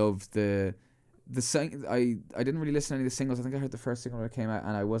 I love the sing. I didn't really listen to any of the singles. I think I heard the first single when it came out,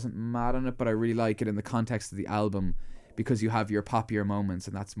 and I wasn't mad on it, but I really like it in the context of the album, because you have your poppier moments,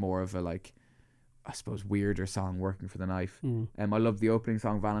 and that's more of a like, I suppose, weirder song, Working for the Knife. I love the opening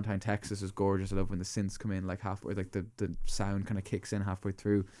song, Valentine, Texas, is gorgeous. I love when the synths come in like halfway, like the sound kind of kicks in halfway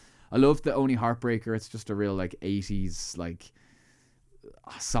through. I love the Only Heartbreaker. It's just a real like 80s like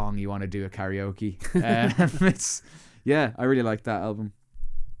song you want to do a karaoke. I really like that album.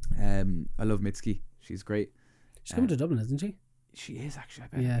 I love Mitski. She's great. She's coming to Dublin, isn't she? She is actually.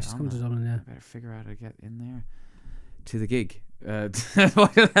 She's coming to Dublin. Yeah. I better figure out how to get in there to the gig. What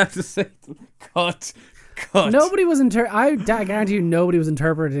did I have to say? Cut. Nobody was I guarantee you, nobody was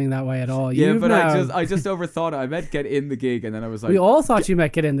interpreting that way at all. Yeah, but I just overthought it. I meant get in the gig, and then I was like, we all thought you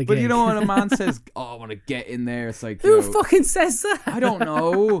meant get in the gig. But you know, when a man says, "Oh, I want to get in there," it's like, who fucking says that? I don't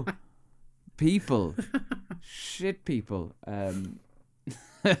know. People, shit, people.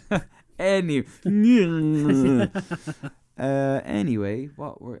 Anyway,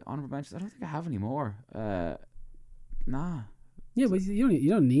 what were honorable mentions? I don't think I have any more. Nah. Yeah, but you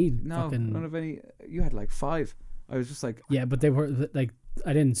don't need. No, fucking... I don't have any. You had like 5. I was just like. Yeah, but they were like,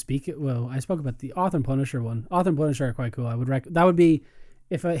 I didn't speak it. Well, I spoke about the Author and Punisher one. Author and Punisher are quite cool. I would that would be,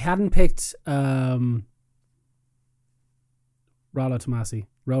 if I hadn't picked Rolo Tomasi,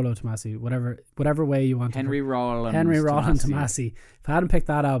 whatever way you want. Henry Rollins Tomasi. If I hadn't picked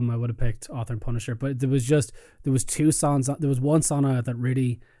that album, I would have picked Author and Punisher. But there was 2 songs. There was one song on it that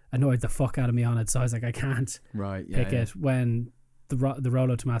really annoyed the fuck out of me on it. So I was like, I can't pick it when the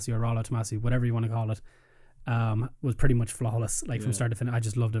Rollo Tomasi or Rollo Tomasi, whatever you want to call it, was pretty much flawless, like from start to finish. I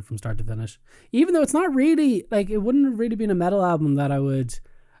just loved it from start to finish. Even though it's not really like, it wouldn't have really been a metal album that I would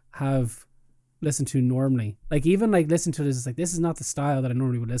have listened to normally. Like even like listen to this, it's like, this is not the style that I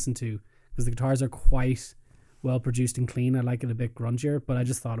normally would listen to, because the guitars are quite well produced and clean. I like it a bit grungier, but I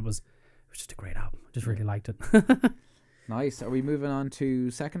just thought it was just a great album. I just really liked it. Nice. Are we moving on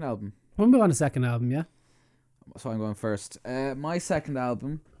to second album? We'll move on to second album, yeah. So I'm going first. My second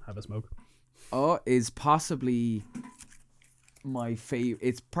album Have a smoke. is possibly my favorite.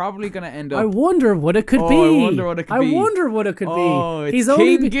 It's probably going to end I up... wonder what it could be. I wonder what it could be. I wonder what it could Oh, be. it's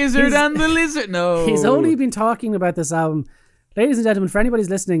King Gizzard and the Lizard. No. He's only been talking about this album. Ladies and gentlemen, for anybody who's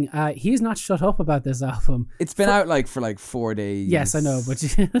listening, he's not shut up about this album. It's been out like for like 4 days. Yes, I know, but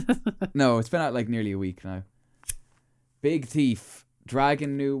No, it's been out like nearly a week now. Big Thief,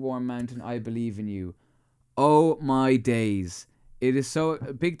 Dragon, New Warm Mountain, I Believe in You. Oh my days. It is so...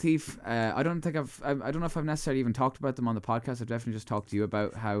 Big Thief, I don't know if I've necessarily even talked about them on the podcast. I've definitely just talked to you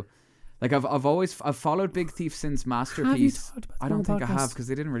about how... Like I've followed Big Thief since Masterpiece. Have you talked about them I on don't the think I podcast? have, because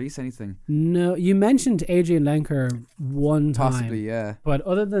they didn't release anything. No, you mentioned Adrian Lenker one time. Possibly, yeah. But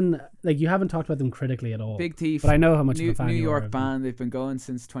other than, like, you haven't talked about them critically at all. Big Thief. But I know how much New of a fan you are York of them. band. They've been going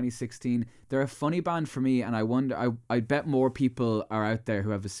since 2016. They're a funny band for me, and I wonder. I bet more people are out there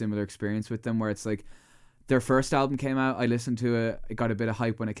who have a similar experience with them, where it's like their first album came out. I listened to it. It got a bit of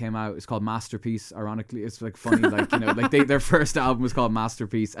hype when it came out. It's called Masterpiece. Ironically, it's like funny, like, you know, like their first album was called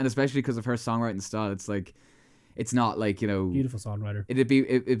Masterpiece, and especially because of her songwriting style, it's like, it's not like, you know, Beautiful songwriter. it'd be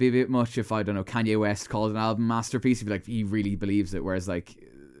a bit much if, I don't know, Kanye West called an album Masterpiece. He'd be like, he really believes it. Whereas like,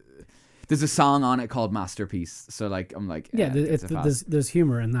 there's a song on it called Masterpiece, so like, I'm like, Yeah, it's a pass. there's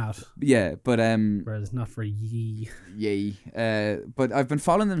humor in that, Yeah, but whereas not for ye. yay. But I've been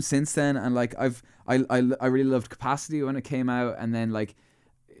following them since then, and like I really loved Capacity when it came out, and then like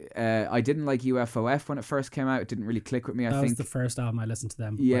I didn't like UFOF when it first came out. It didn't really click with me. I That think was the first album I listened to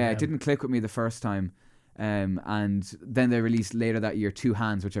them. yeah, but, it didn't click with me the first time. And then they released later that year Two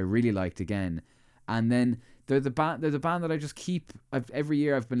Hands, which I really liked again. And then they're the band that I just keep. Every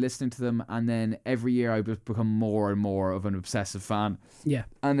year I've been listening to them, and then every year I've just become more and more of an obsessive fan. Yeah.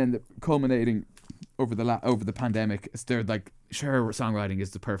 And then culminating over the pandemic, they're like, sure, songwriting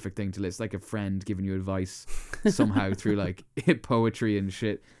is the perfect thing to list, like a friend giving you advice somehow through like poetry and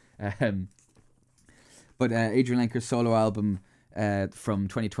shit. But Adrian Lenker's solo album from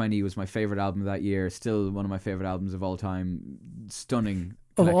 2020 was my favorite album of that year. Still one of my favorite albums of all time. Stunning.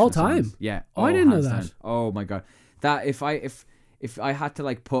 Of all collection of songs. time? Yeah. Oh, I didn't know hands that. down. Oh my god. That if I had to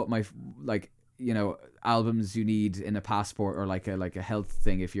like put my like, you know, albums you need in a passport, or like a health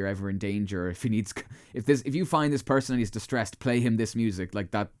thing, if you're ever in danger, if you find this person and he's distressed, play him this music,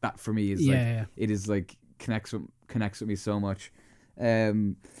 like that for me is it is like connects with me so much.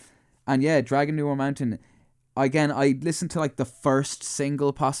 And yeah, Dragon, New Warm Mountain, again, I listened to like the first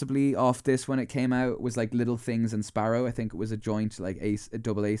single possibly off this when it came out. It was like Little Things and Sparrow. I think it was a joint, like a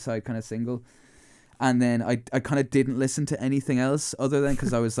double A side kind of single. And then I kind of didn't listen to anything else other than,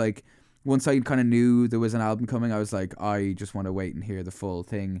 because I was like, once I kind of knew there was an album coming, I was like, I just want to wait and hear the full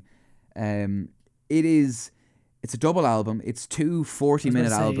thing. It's a double album. It's two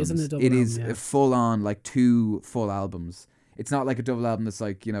 40-minute albums. Isn't it a double It is album, yeah. full on like two full albums. It's not like a double album that's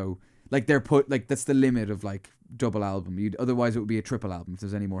like, you know, like they're that's the limit of like double album. Otherwise it would be a triple album if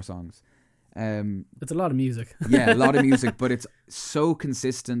there's any more songs. It's a lot of music. Yeah, a lot of music, but it's so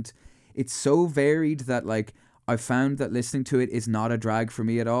consistent. It's so varied that like I found that listening to it is not a drag for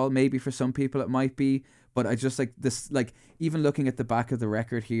me at all. Maybe for some people it might be, but I just like this, like even looking at the back of the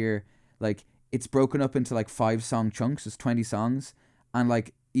record here, like it's broken up into like 5-song chunks. It's 20 songs, and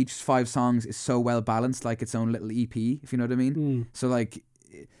like each 5 songs is so well balanced, like its own little EP, if you know what I mean. So like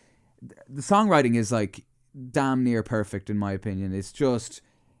the songwriting is like damn near perfect in my opinion. It's just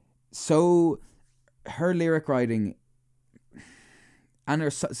so, her lyric writing and her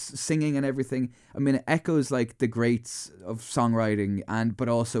singing and everything, I mean, it echoes like the greats of songwriting, but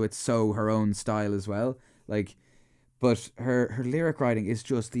also it's so her own style as well. Like, but her lyric writing is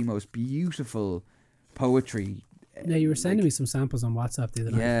just the most beautiful poetry. Yeah, you were sending me some samples on WhatsApp the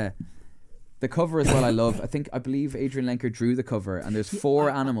other night. Yeah. The cover as well I love. I believe Adrian Lenker drew the cover, and there's 4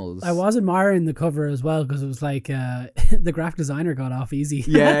 animals. I was admiring the cover as well, because it was like the graphic designer got off easy.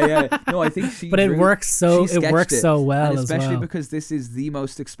 Yeah. No, I think she. But it works so well, and as especially well. because this is the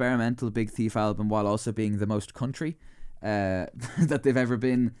most experimental Big Thief album, while also being the most country that they've ever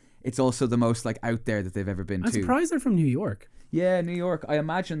been. It's also the most like out there that they've ever been. I'm surprised they're from New York. Yeah, New York. I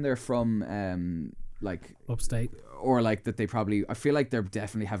imagine they're from like upstate. or like that they probably, I feel like they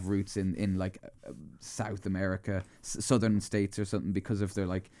definitely have roots in like South America, southern states or something, because of their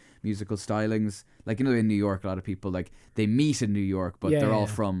like musical stylings. Like, you know, in New York, a lot of people like they meet in New York, but they're all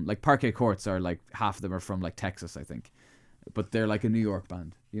from like Parquet Courts are like half of them are from like Texas, I think, but they're like a New York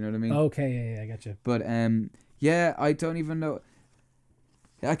band. You know what I mean? Okay, yeah, I got you. But yeah, I don't even know.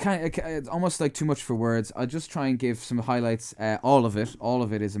 I can't. It's almost like too much for words. I'll just try and give some highlights. All of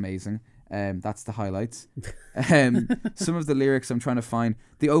it is amazing. That's the highlights. Some of the lyrics I'm trying to find.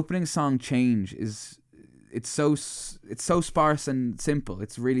 The opening song "Change" it's so sparse and simple.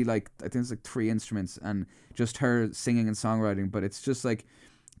 It's really like, I think it's like 3 instruments and just her singing and songwriting. But it's just like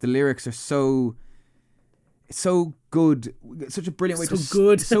the lyrics are so good. Such a brilliant way to so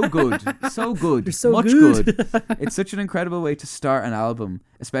good, so good, You're so much good. It's such an incredible way to start an album,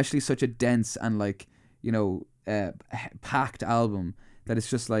 especially such a dense and like, you know, packed album, that it's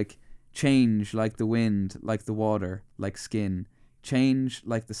just like, change like the wind, like the water, like skin. Change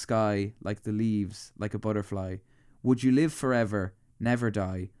like the sky, like the leaves, like a butterfly. Would you live forever, never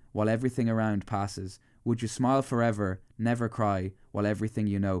die, while everything around passes? Would you smile forever, never cry, while everything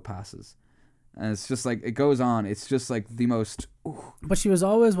you know passes? And it's just like, it goes on. It's just like the most. Ooh. But she was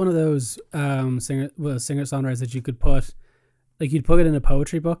always one of those singer-songwriters that you could put, like, you'd put it in a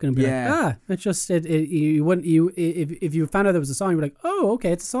poetry book and be like, it's just you wouldn't, if you found out there was a song, you'd be like, oh,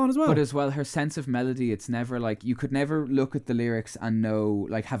 okay, it's a song as well. But as well, her sense of melody, it's never like, you could never look at the lyrics and know,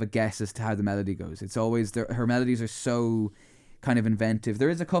 like, have a guess as to how the melody goes. It's always her melodies are so kind of inventive. There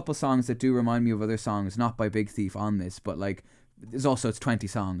is a couple songs that do remind me of other songs, not by Big Thief on this, but like, it's 20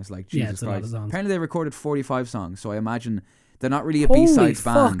 songs, like, Jesus Christ. Apparently they recorded 45 songs, so I imagine they're not really a B-sides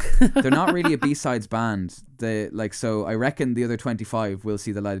band. They're not really a B-sides band. So I reckon the other 25 will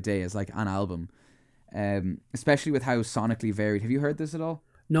see the light of day as like an album, especially with how sonically varied. Have you heard this at all?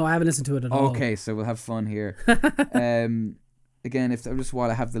 No, I haven't listened to it at all. Okay, so we'll have fun here. Again, if just while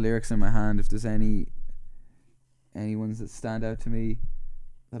I have the lyrics in my hand, if there's any ones that stand out to me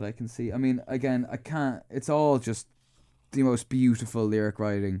that I can see. I mean, again, I can't. It's all just the most beautiful lyric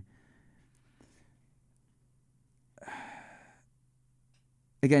writing.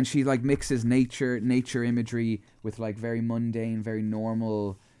 Again, she like mixes nature imagery with like very mundane, very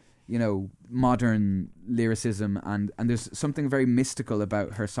normal, you know, modern lyricism, and there's something very mystical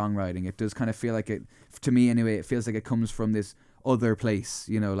about her songwriting. It does kind of feel like it, to me anyway, it feels like it comes from this other place,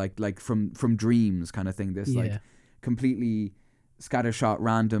 you know, like from dreams kind of thing. This like completely scattershot,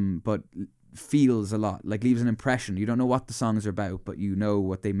 random, but feels a lot, like leaves an impression. You don't know what the songs are about, but you know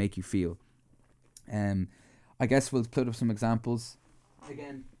what they make you feel. I guess we'll put up some examples.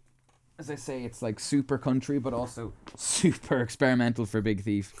 Again, as I say, it's like super country, but also super experimental for Big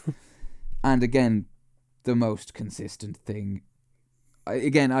Thief. And again, the most consistent thing.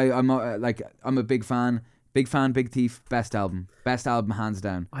 I'm a big fan. Big Thief, best album hands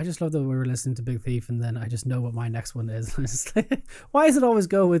down. I just love that we were listening to Big Thief and then I just know what my next one is. Why does it always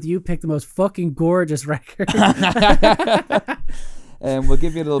go with you pick the most fucking gorgeous record? We'll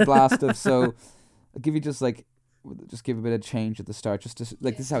give you a little blast of, so I'll give you just give a bit of change at the start, just to,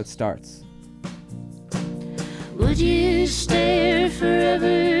 like, this is how it starts. Would you stare forever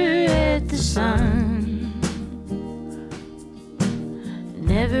at the sun?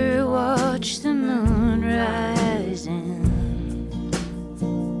 Never watch the moon rising.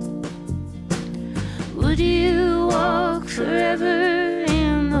 Would you walk forever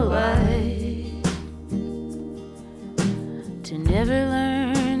in the light to never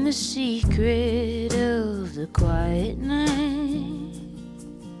learn the secret of the quiet night?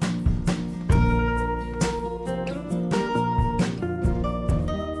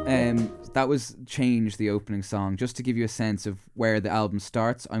 That was Change, the opening song. Just to give you a sense of where the album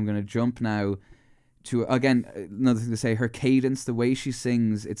starts, I'm going to jump now to, again, another thing to say, her cadence, the way she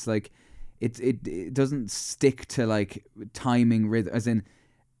sings, it's like, it doesn't stick to like timing, rhythm, as in,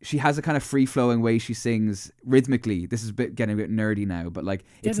 she has a kind of free-flowing way she sings rhythmically. This is getting a bit nerdy now, but like,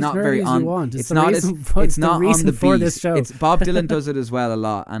 it's not very on. It's not on the beat. This show. It's Bob Dylan does it as well a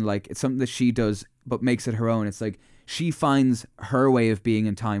lot, and like, it's something that she does, but makes it her own. It's like, she finds her way of being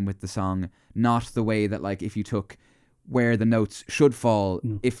in time with the song, not the way that, like, if you took where the notes should fall,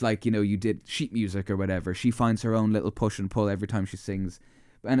 if, like, you know, you did sheet music or whatever, she finds her own little push and pull every time she sings.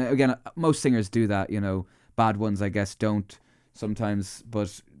 And again, most singers do that, you know. Bad ones, I guess, don't sometimes,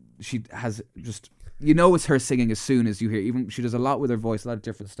 but she has just, you know, it's her singing as soon as you hear. Even she does a lot with her voice, a lot of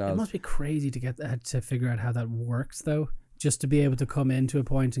different styles. It must be crazy to get that, to figure out how that works, though. Just to be able to come into a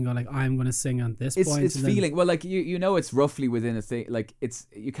point and go like, I'm going to sing on this point. It's feeling, well, like, you know, it's roughly within a thing. Like, it's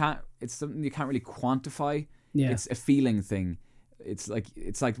something you can't really quantify. Yeah. It's a feeling thing. It's like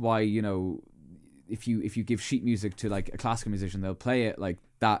why, you know, if you give sheet music to like a classical musician, they'll play it like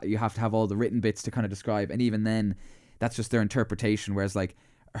that. You have to have all the written bits to kind of describe, and even then, that's just their interpretation. Whereas like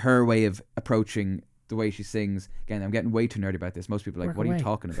her way of approaching the way she sings, again, I'm getting way too nerdy about this. Most people are like, what are you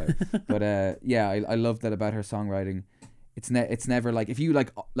talking about? But yeah, I love that about her songwriting. It's never like, if you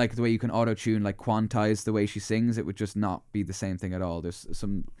like the way you can auto tune, like quantize the way she sings, it would just not be the same thing at all. There's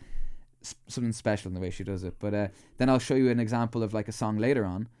something special in the way she does it. But then I'll show you an example of like a song later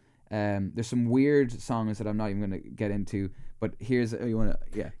on. There's some weird songs that I'm not even going to get into, but here's you want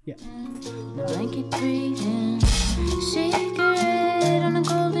to Blanket breathing, cigarette on a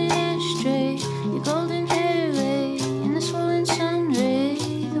golden ashtray, your golden hair ray in the swollen sun ray,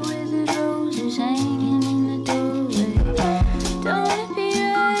 the withered roses hanging in the doorway. Don't wanna be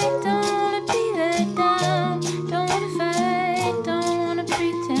right, don't wanna be let down, don't wanna fight, don't wanna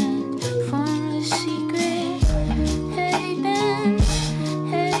pretend, formless secret, heavy bend,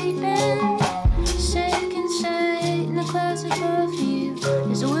 second sight in the clouds above you.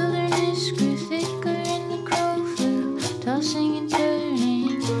 There's a wilderness grew thicker in the crow flew, tossing and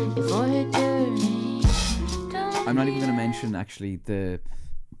turning, your forehead burning. I'm not even going to mention actually the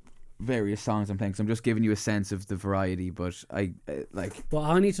various songs I'm playing, because I'm just giving you a sense of the variety. But I like. Well,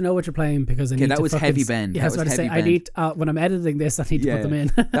 I need to know what you're playing because I need that to was Heavy Bend. Yeah, I was about to say, I need when I'm editing this, I need to put them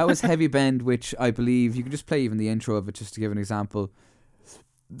in. That was Heavy Bend, which I believe you can just play even the intro of it just to give an example.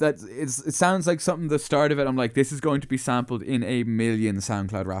 It sounds like something. The start of it, I'm like, this is going to be sampled in a million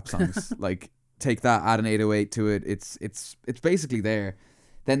SoundCloud rap songs. Like, take that, add an 808 to it. It's basically there.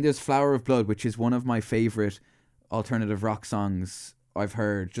 Then there's Flower of Blood, which is one of my favorite alternative rock songs I've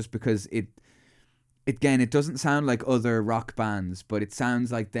heard, just because it doesn't sound like other rock bands, but it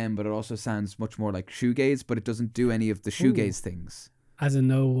sounds like them, but it also sounds much more like shoegaze, but it doesn't do any of the shoegaze things. As in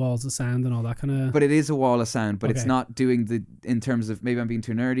no walls of sound and all that kind of... But it is a wall of sound, but Okay. it's not doing in terms of, maybe I'm being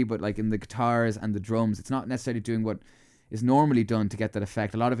too nerdy, but like in the guitars and the drums, it's not necessarily doing what is normally done to get that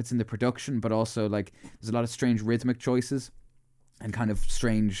effect. A lot of it's in the production, but also like there's a lot of strange rhythmic choices and kind of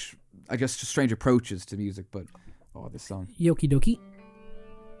strange approaches to music. But this song. Yoki dokie.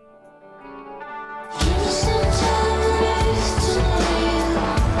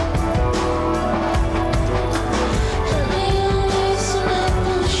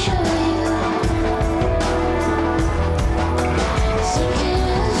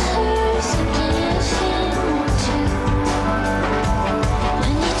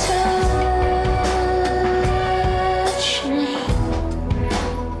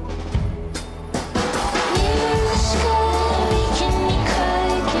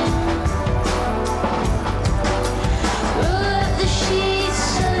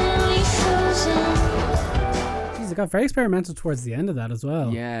 It got very experimental towards the end of that as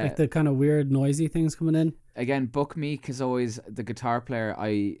well. Yeah. Like the kind of weird noisy things coming in. Again, Buck Meek is always the guitar player.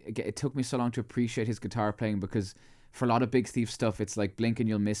 It took me so long to appreciate his guitar playing, because for a lot of Big Thief stuff, it's like blink and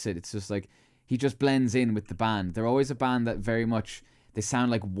you'll miss it. It's just like he just blends in with the band. They're always a band that very much, they sound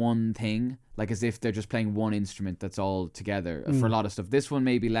like one thing, like as if they're just playing one instrument that's all together for a lot of stuff. This one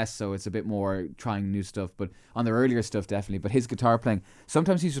maybe less so, it's a bit more trying new stuff, but on their earlier stuff definitely. But his guitar playing,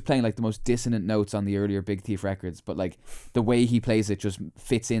 sometimes he's just playing like the most dissonant notes on the earlier Big Thief records, but like the way he plays it just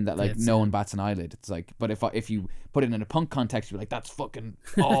fits in that like no one bats an eyelid. It's like, but if you put it in a punk context, you're like, that's fucking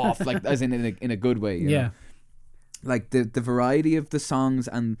off, like as in a good way, you know? Like the variety of the songs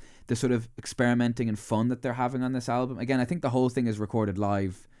and the sort of experimenting and fun that they're having on this album. Again, I think the whole thing is recorded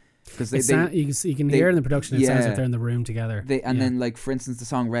live, because you can hear in the production it sounds like they're in the room together. Then like for instance the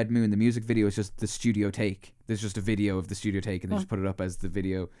song Red Moon, the music video is just the studio take. There's just a video of the studio take and they just put it up as the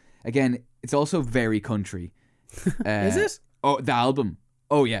video. Again, it's also very country. Is it? Oh, the album.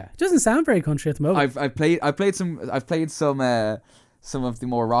 Oh yeah. It doesn't sound very country at the moment. I've played some of the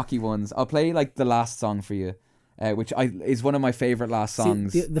more rocky ones. I'll play like the last song for you. Which is one of my favorite last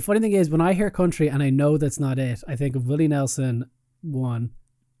songs. See, the funny thing is, when I hear country and I know that's not it, I think of Willie Nelson one,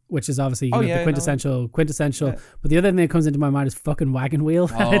 which is obviously the quintessential. Yeah. But the other thing that comes into my mind is fucking Wagon Wheel.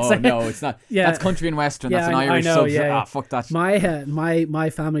 Oh no, it's not. Yeah, that's country and western. That's an Irish sub. Yeah. Fuck that. My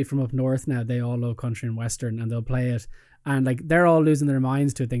family from up north now, they all love country and western, and they'll play it, and like they're all losing their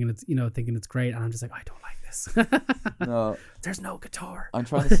minds to it, thinking it's great, and I'm just like, I don't like this. No, there's no guitar. I'm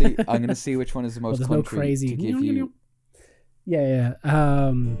trying to see. I'm gonna see which one is the most country. No crazy. To give you. Yeah.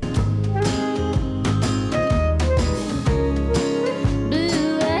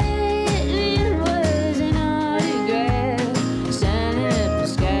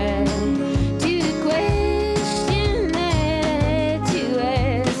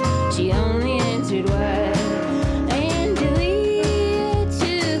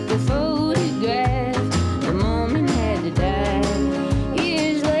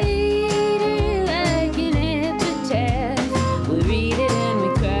 Years later,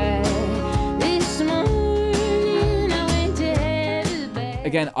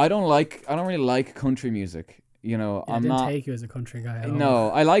 again, I don't really like country music. You know, Yeah, I I'm didn't not. take you as a country guy. At all. No,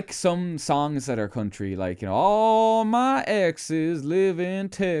 I like some songs that are country, like, you know, all my exes live in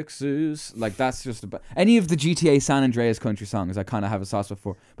Texas. Like, that's just about any of the GTA San Andreas country songs I kind of have a sauce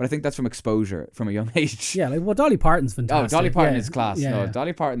for. But I think that's from exposure from a young age. Yeah, like, well, Dolly Parton's Oh, fantastic. Dolly Parton Yeah, is class. Yeah, No, yeah.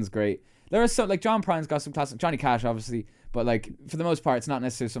 Dolly Parton's great. There are some, like, John Prine got some classic, Johnny Cash, obviously, but, like, for the most part, it's not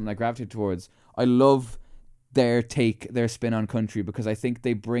necessarily something I gravitate towards. I love their spin on country, because I think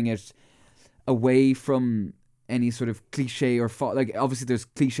they bring it away from any sort of cliche or like, obviously there's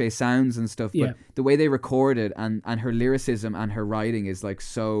cliche sounds and stuff, but Yeah. the way they record it and her lyricism and her writing is like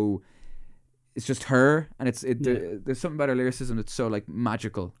so, it's just her, and there's something about her lyricism that's so like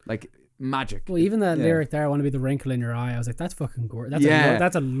magical, like magic. Well, even that Yeah. lyric there, "I want to be the wrinkle in your eye," I was like, "That's fucking gorgeous." That's Yeah.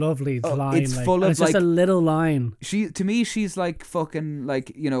 that's a lovely Oh, line. it's like, full and of, it's just like- a little line. To me, she's like fucking,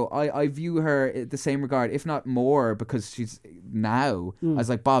 like, you know, I view her in the same regard, if not more, because she's now as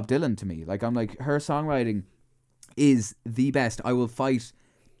like Bob Dylan to me. Like, I'm like, her songwriting is the best. I will fight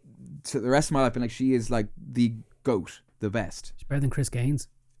to the rest of my life, and like, she is like the GOAT, the best. She's better than Chris Gaines.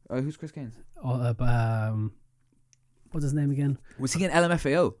 Who's Chris Gaines? What's his name again? Was he in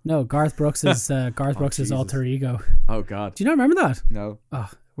LMFAO? No, Garth Brooks is Garth Brooks' Jesus. alter ego. Oh God, Do you not remember that? no. Oh,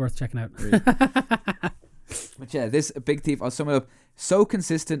 worth checking out. But yeah, this Big Thief, I'll sum it up. So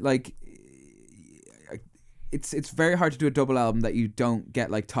consistent, like, it's very hard to do a double album that you don't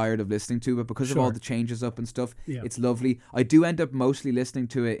get like tired of listening to, but because of all Sure. the changes up and stuff, Yeah. it's lovely. I do end up mostly listening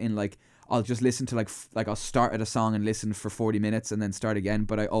to it in like, I'll just listen to like I'll start at a song and listen for 40 minutes and then start again,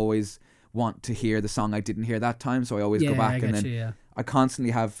 but I always want to hear the song I didn't hear that time, so I always go Yeah, back I and get then you, yeah. I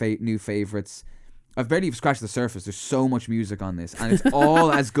constantly have new favorites. I've barely even scratched the surface. There's so much music on this, and it's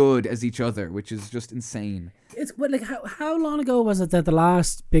all as good as each other, which is just insane. It's what, like, how long ago was it that the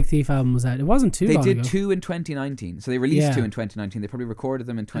last Big Thief album was out? It wasn't too They long did ago. 2 in 2019, so they released Yeah. 2 in 2019. They probably recorded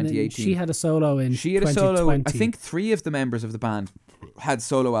them in And then 2018. she had a solo in She had a solo. 2020. I think 3 of the members of the band had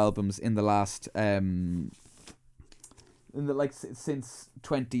solo albums in the last, since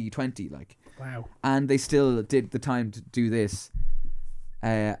 2020, like, Wow. and they still did the time to do this,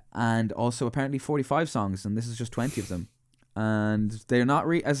 and also apparently 45 songs, and this is just 20 of them. And they're not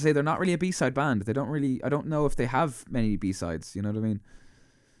as I say, they're not really a B-side band. They don't really. I don't know if they have many B-sides. You know what I mean?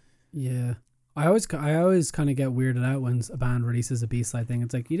 Yeah. I always kind of get weirded out when a band releases a B-side thing.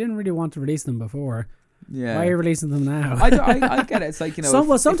 It's like, you didn't really want to release them before. Yeah. Why are you releasing them now? I get it. It's like, you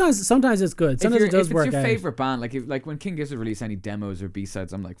know. Sometimes it's good. Sometimes it does if work it's your out. favorite band, like when King Gizzard release any demos or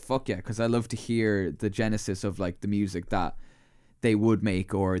B-sides, I'm like, fuck yeah, because I love to hear the genesis of like the music that they would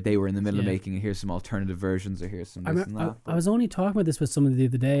make or they were in the middle of Yeah. making, and hear some alternative versions or hear some this and that. I was only talking about this with somebody the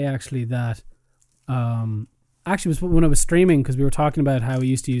other day, actually, that actually was when I was streaming, because we were talking about how we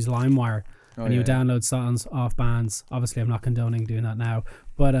used to use LimeWire. Oh, And you yeah, would download songs off bands. Obviously, I'm not condoning doing that now,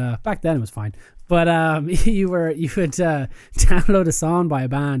 but back then it was fine. But you would download a song by a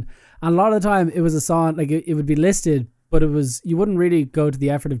band, and a lot of the time it was a song like it would be listed, but you wouldn't really go to the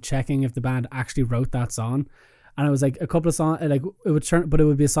effort of checking if the band actually wrote that song. And it was like a couple of songs, like it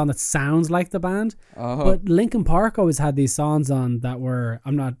would be a song that sounds like the band. Oh. But Linkin Park always had these songs on that were,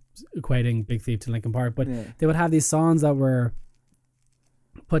 I'm not equating Big Thief to Linkin Park, but Yeah. they would have these songs that were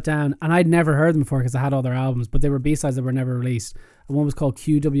put down, and I'd never heard them before because I had all their albums, but they were B-sides that were never released. And one was called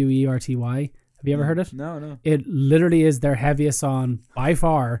QWERTY. Have you ever heard it? No. It literally is their heaviest song by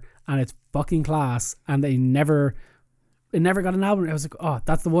far, and it's fucking class. And it never got an album. I was like, oh,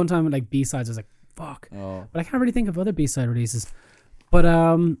 that's the one time with like B-sides. I was like, fuck. Oh. But I can't really think of other B-side releases. But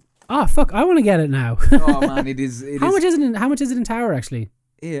fuck, I want to get it now. Oh man, it is. How much is it in Tower actually?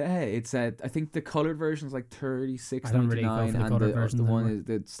 Yeah, it's I think the colored version is like $36.99, I don't really go for the and coloured versions the one anymore. is,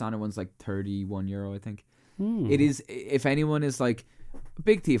 the standard one's like €31, I think. Hmm. It is. If anyone is like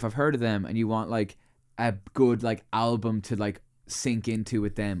Big Thief, I've heard of them, and you want like a good like album to like sink into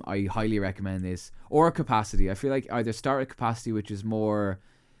with them, I highly recommend this. Or Capacity. I feel like either start at Capacity, which is more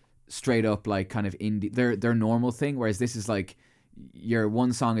straight up like kind of indie, their normal thing, whereas this is like your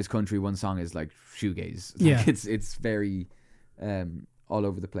one song is country, one song is like shoegaze. Like, Yeah. it's very all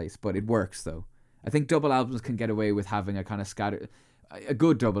over the place, but it works though. I think double albums can get away with having a kind of scattered. A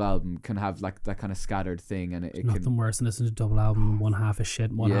good double album can have like that kind of scattered thing, and it Nothing can. worse than listening to a double album. One half is shit,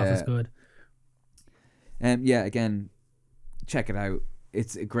 and one half is Yeah. good. Yeah, again, check it out.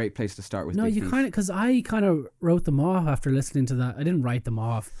 It's a great place to start with. No, Big you Thief. kind of, because I kind of wrote them off after listening to that. I didn't write them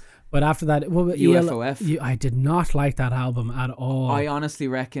off, but after that, UFOF. I did not like that album at all. I honestly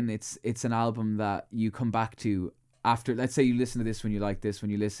reckon it's an album that you come back to after. Let's say you listen to this when you like this.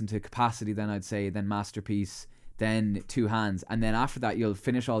 When you listen to Capacity, then I'd say then Masterpiece, then Two Hands, and then after that you'll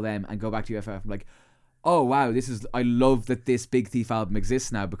finish all them and go back to UFOF. Like, oh wow, I love that this Big Thief album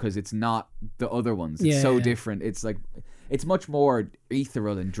exists now because it's not the other ones. It's so different. It's like, it's much more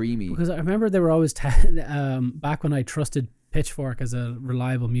ethereal and dreamy. Because I remember they were always back when I trusted Pitchfork as a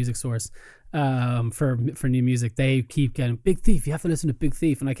reliable music source for new music. They keep getting Big Thief. You have to listen to Big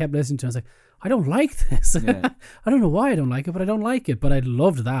Thief, and I kept listening to it. I was like, I don't like this. Yeah. I don't know why I don't like it, but I don't like it. But I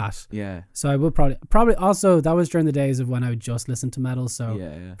loved that. Yeah. So I would probably also, that was during the days of when I would just listen to metal.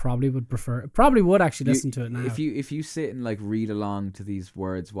 So probably would actually listen to it now. If you sit and like read along to these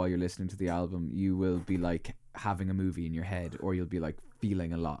words while you're listening to the album, you will be like having a movie in your head, or you'll be like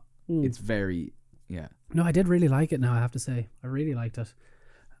feeling a lot. It's very No, I did really like it now, I have to say. I really liked it.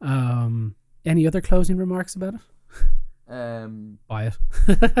 Any other closing remarks about it? Buy it.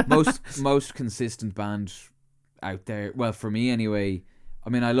 most consistent band out there. Well, for me anyway. I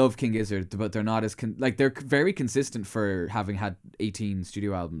mean, I love King Gizzard, but they're not as they're very consistent for having had 18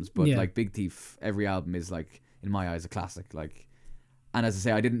 studio albums. But like Big Thief, every album is like, in my eyes, a classic. Like, and as I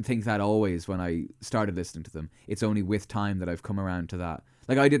say, I didn't think that always when I started listening to them. It's only with time that I've come around to that.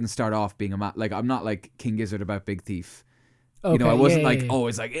 Like, I didn't start off being like, I'm not like King Gizzard about Big Thief. Okay, you know, I wasn't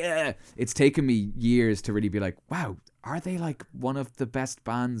it's like, It's taken me years to really be like, wow, are they like one of the best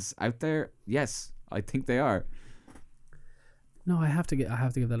bands out there? Yes, I think they are. No, I have to give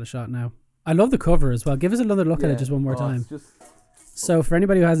that a shot now. I love the cover as well. Give us another look at it just one more time. So for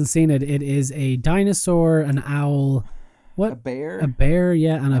anybody who hasn't seen it, it is a dinosaur, an owl, a bear, and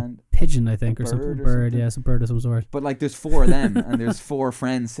a pigeon, I think, or something. Bird, it's a bird of some sort. But like, there's 4 of them, and there's 4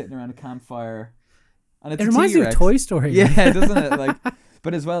 friends sitting around a campfire. And it reminds me of Toy Story. Yeah, doesn't it? Like,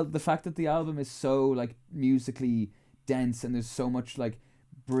 but as well, the fact that the album is so like musically dense, and there's so much like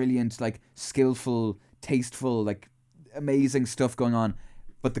brilliant, like skillful, tasteful, like amazing stuff going on.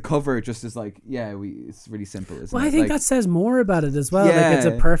 But the cover just is like, it's really simple. Well, I think that says more about it as well. Yeah. Like, it's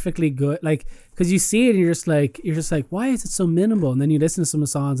a perfectly good, like, because you see it and you're just like, why is it so minimal? And then you listen to some of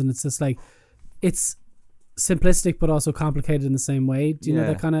the songs and it's just like, it's simplistic but also complicated in the same way. Do you know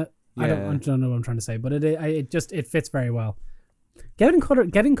that kind of? I don't know what I'm trying to say, but it fits very well. Getting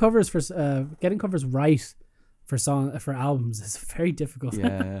covers right for albums is very difficult.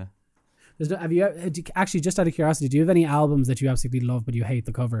 Yeah. Have you actually, just out of curiosity, do you have any albums that you absolutely love but you hate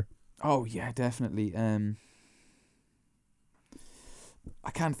the cover? Oh yeah, definitely. I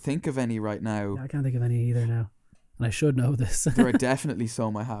can't think of any right now. Yeah, I can't think of any either now, and I should know this. There are definitely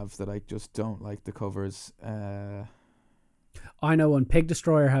some I have that I just don't like the covers. I know one. Pig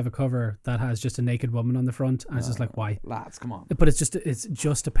Destroyer have a cover that has just a naked woman on the front, and it's just like, why, lads, come on. But it's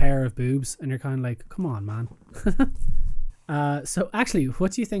just a pair of boobs, and you're kind of like, come on, man. So actually,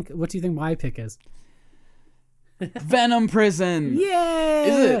 what do you think my pick is? Venom Prison. Yeah.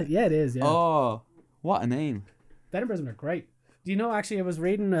 Is it? Yeah, it is. Yeah. Oh, what a name. Venom Prison are great. Do you know, actually, I was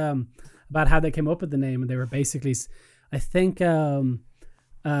reading about how they came up with the name, and they were basically, I think, when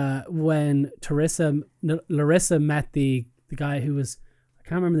Larissa met the guy who was, I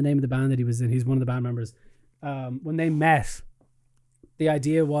can't remember the name of the band that he was in. He's one of the band members. When they met, the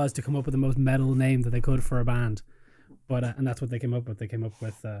idea was to come up with the most metal name that they could for a band. But and that's what they came up with. They came up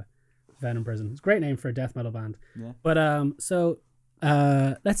with Venom Prison. It's a great name for a death metal band. Yeah. But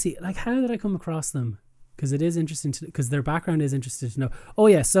let's see. Like, how did I come across them? Because it is interesting because their background is interesting to know. Oh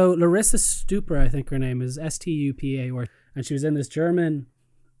yeah, so Larissa Stuper, I think her name is Stupa, and she was in this German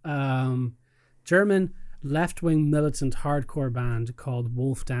left-wing militant hardcore band called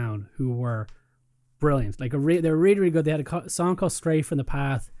Wolf Down, who were brilliant. Like, they were really, really good. They had a song called Stray from the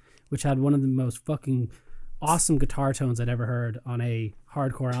Path, which had one of the most fucking awesome guitar tones I'd ever heard on a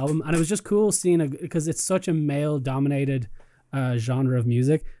hardcore album. And it was just cool seeing because it's such a male-dominated genre of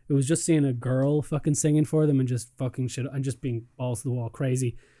music. It was just seeing a girl fucking singing for them and just fucking shit and just being balls to the wall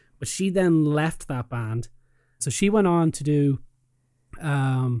crazy. But she then left that band. So she went on to do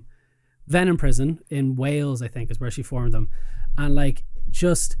Venom Prison in Wales, I think, is where she formed them. And like,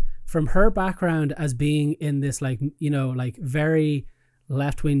 just from her background as being in this, like, you know, like very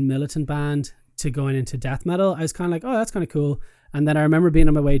left-wing militant band to going into death metal, I was kind of like, oh, that's kind of cool. And then I remember being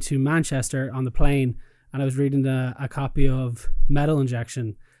on my way to Manchester on the plane, and I was reading a copy of Metal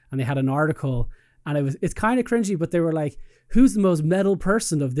Injection, and they had an article, and it's kind of cringy, but they were like, who's the most metal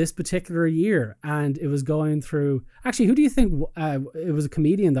person of this particular year? And it was going through, actually, who do you think, it was a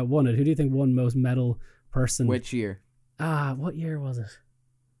comedian that won it. Who do you think won most metal person? Which year? What year was it?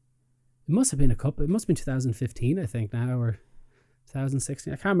 It must have been it must have been 2015, I think now, or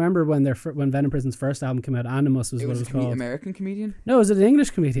 2016. I can't remember when Venom Prison's first album came out. Animus was what it was called. American comedian? No, was it an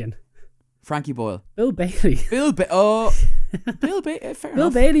English comedian? Frankie Boyle. Bill Bailey. Bill Bailey. Fair enough.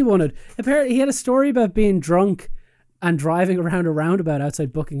 Bill Bailey won it. Apparently, he had a story about being drunk and driving around a roundabout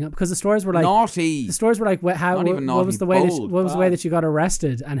outside Buckingham because the stories were like Naughty. the stories were like how Not even what was the naughty, way bold, what was the way bad. that you got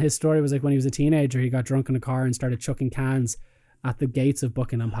arrested, and his story was like when he was a teenager he got drunk in a car and started chucking cans at the gates of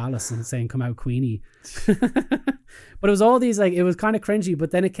Buckingham Palace and saying "Come out, Queenie." But it was all these like it was kind of cringy.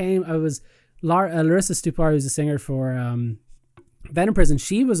 But then it came. I was Larissa Stupar, who's a singer for Venom Prison.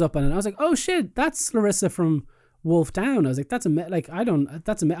 She was up on it. I was like, oh shit, that's Larissa from Wolf Down. I was like,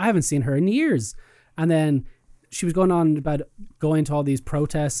 I haven't seen her in years. And then she was going on about going to all these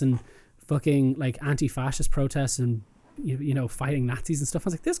protests and fucking like anti-fascist protests and you know fighting Nazis and stuff. I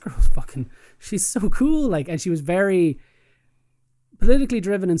was like, this girl's fucking, she's so cool. Like, and she was very politically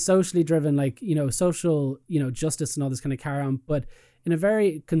driven and socially driven, like, you know, social, you know, justice and all this kind of carry on, but in a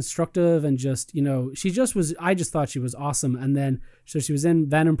very constructive and just, you know, she just was, I just thought she was awesome. And then, so she was in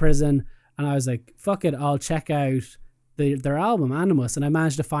Venom Prison and I was like, fuck it, I'll check out their album Animus. And I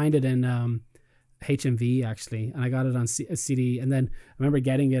managed to find it in HMV actually. And I got it on a CD. And then I remember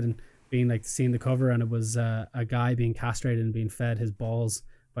getting it and being like, seeing the cover, and it was a guy being castrated and being fed his balls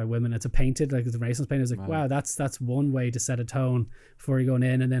by women. It's a painted, like it's a Renaissance painting. I was like, wow, that's one way to set a tone before you're going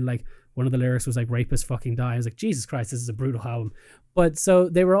in. And then like one of the lyrics was like rapists fucking die. I was like, Jesus Christ, this is a brutal album. But so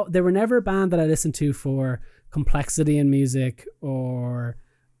they were never a band that I listened to for complexity in music or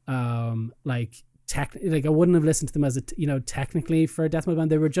like I wouldn't have listened to them as a, you know, technically for a death metal band.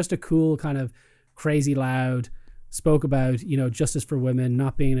 They were just a cool kind of crazy loud, spoke about, you know, justice for women,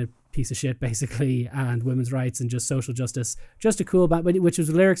 not being a piece of shit basically, and women's rights and just social justice. Just a cool band, which was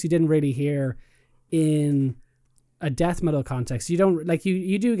lyrics you didn't really hear in a death metal context. You don't like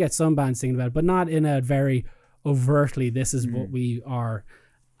you do get some bands singing about it, but not in a very overtly this is what we are.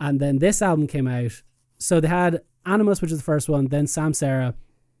 And then this album came out. So they had Animus, which is the first one, then Samsara,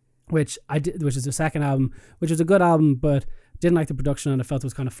 which is the second album, which was a good album, but didn't like the production and I felt it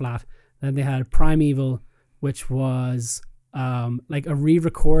was kind of flat. Then they had Primeval, which was like a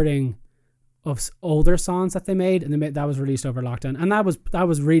re-recording of older songs that they made, and that was released over lockdown, and that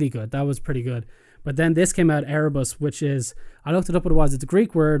was really good. That was pretty good. But then this came out, Erebus, which is, I looked it up what it was. It's a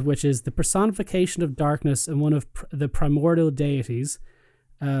Greek word, which is the personification of darkness and one of the primordial deities.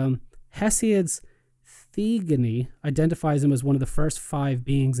 Hesiod's Theogony identifies him as one of the first 5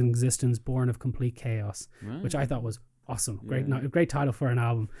 beings in existence born of complete chaos, which I thought was awesome. Great title for an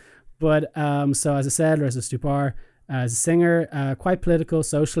album. But so as I said, Larissa Stupar, as a singer, quite political,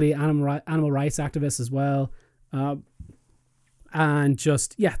 socially, animal rights activist as well. And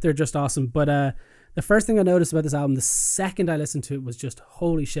just, yeah, they're just awesome. But the first thing I noticed about this album, the second I listened to it, was just,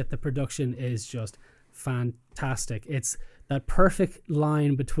 holy shit, the production is just fantastic. It's that perfect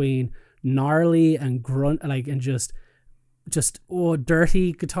line between gnarly and grunt, like, and just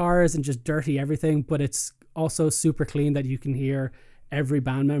dirty guitars and just dirty everything, but it's also super clean that you can hear every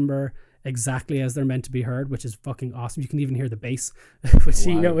band member exactly as they're meant to be heard, which is fucking awesome. You can even hear the bass, which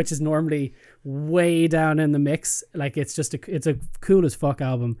you know, which is normally way down in the mix. Like, it's just it's a cool as fuck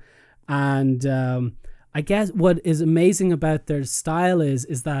album. And I guess what is amazing about their style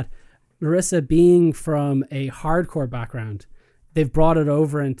is that Larissa, being from a hardcore background, they've brought it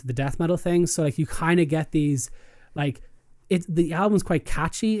over into the death metal thing. So like you kind of get these, like, the album's quite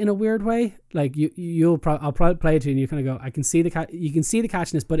catchy in a weird way. Like I'll probably play it to you and you kind of go, you can see the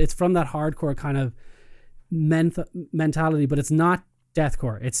catchiness, but it's from that hardcore kind of mentality, but it's not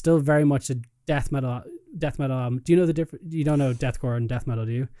deathcore. It's still very much a death metal album. Do you know the difference? You don't know deathcore and death metal,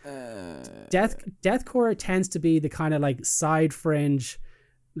 do you? Deathcore tends to be the kind of like side fringe,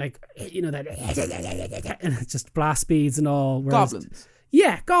 like, you know, that and it's just blast beats and all. Goblins.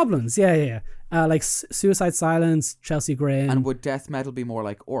 Yeah, Goblins. Yeah. Like Suicide Silence, Chelsea Grin. And would death metal be more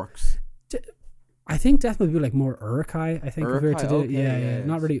like orcs? I think death metal would be like more Uruk-hai. I think if we were to do okay, yeah.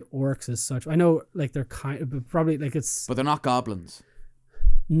 Not really orcs as such. I know, like, they're kind of, but probably like it's. But they're not goblins.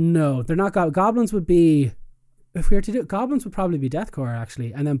 No, they're not. Goblins would be, if we were to do it, Goblins would probably be deathcore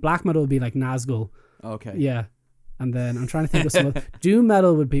actually, and then black metal would be like Nazgul. Okay. Yeah, and then I'm trying to think of some. Doom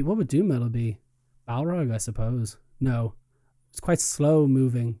metal would be, what would doom metal be? Balrog, I suppose. No, it's quite slow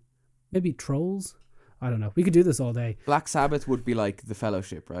moving. Maybe Trolls? I don't know. We could do this all day. Black Sabbath would be like the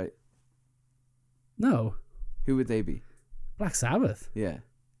Fellowship, right? No. Who would they be? Black Sabbath? Yeah.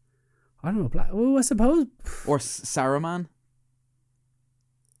 I don't know. Well, I suppose. Or Saruman?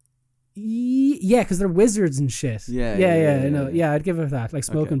 Yeah, because they're wizards and shit. Yeah. I know. Yeah, I'd give it that. Like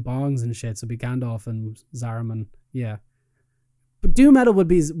smoking bongs and shit. So it'd be Gandalf and Saruman. Yeah. But doom metal would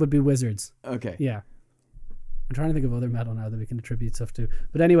be wizards. Okay. Yeah. I'm trying to think of other metal now that we can attribute stuff to.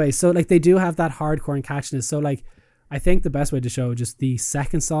 But anyway, so like they do have that hardcore and catchiness. So like I think the best way to show just the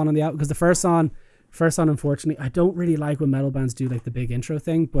second song on the album, because the first song, unfortunately, I don't really like when metal bands do like the big intro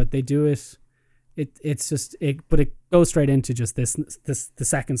thing, but they do it it's just but it goes straight into just the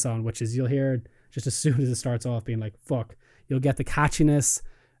second song, which is you'll hear just as soon as it starts off being like fuck. You'll get the catchiness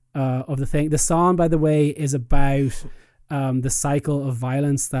of the thing. The song, by the way, is about the cycle of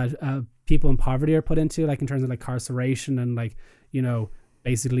violence that people in poverty are put into, like in terms of like incarceration and like, you know,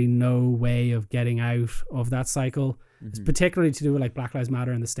 basically no way of getting out of that cycle. It's particularly to do with like Black Lives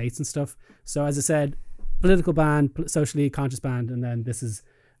Matter in the States and stuff. So as I said, political band, socially conscious band, and then this is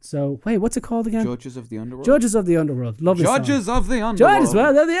wait, what's it called again? Judges of the Underworld. Judges of the Underworld. Lovely song. Judges of the Underworld. Judges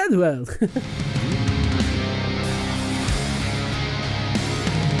of the Underworld.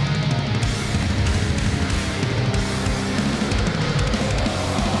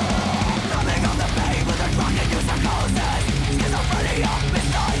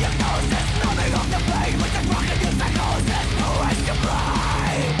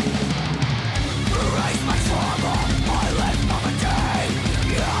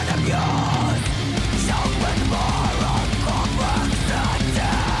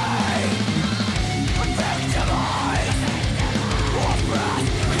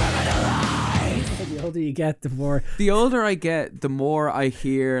 You get the older I get, the more I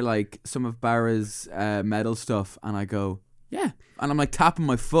hear like some of Barra's metal stuff, and I go, yeah, and I'm like tapping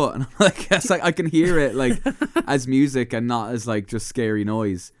my foot, and I'm like, it's like I can hear it like as music and not as like just scary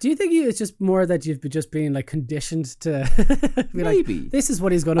noise. Do you think it's just more that you've just been like conditioned to be maybe like, this is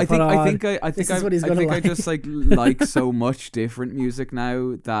what he's going to put on? I think I just like so much different music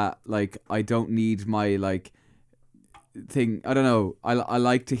now that like I don't need my like thing. I don't know. I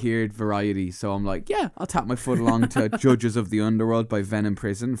like to hear variety, so I'm like, yeah, I'll tap my foot along to Judges of the Underworld by Venom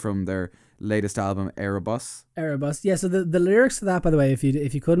Prison from their latest album Erebus. Yeah, so the lyrics to that, by the way, if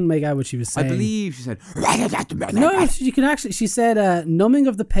you couldn't make out what she was saying, I believe she said no, you can actually, she said numbing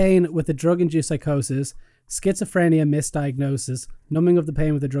of the pain with the drug-induced psychosis, schizophrenia misdiagnosis, numbing of the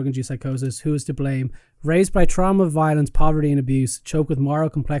pain with the drug-induced psychosis, who is to blame, raised by trauma, violence, poverty and abuse, choked with moral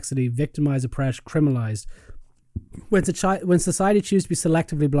complexity, victimized, oppressed, criminalized. When society chooses to be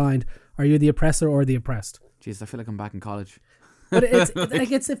selectively blind, are you the oppressor or the oppressed? Jeez, I feel like I'm back in college. But it's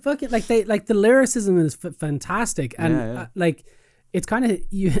like it's a fucking like they like the lyricism is fantastic, and like it's kind of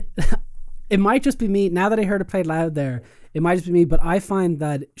you. It might just be me now that I heard it played loud there. It might just be me, but I find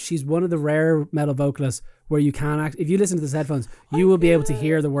that she's one of the rare metal vocalists where you can if you listen to the headphones, you will be able to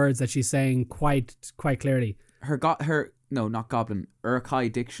hear the words that she's saying quite clearly. Not Goblin. Uruk-hai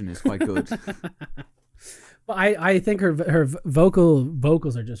diction is quite good. But I think her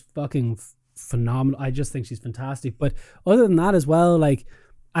vocals are just fucking phenomenal. I just think she's fantastic. But other than that as well, like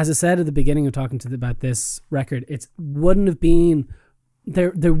as I said at the beginning of talking about this record, it wouldn't have been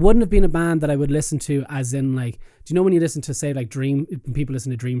there wouldn't have been a band that I would listen to as in like, do you know when you listen to say like Dream, when people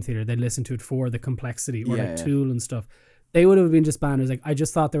listen to Dream Theater, they listen to it for the complexity or Tool and stuff. They would have been just bands like I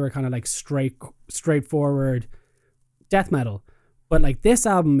just thought they were kind of like straightforward death metal. But like this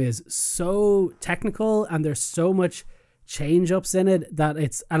album is so technical and there's so much change ups in it that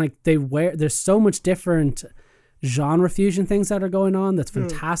it's, and like there's so much different genre fusion things that are going on that's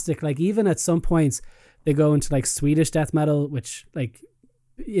fantastic. Like even at some points they go into like Swedish death metal, which like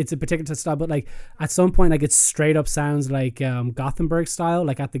it's a particular style, but like at some point like it straight up sounds like Gothenburg style,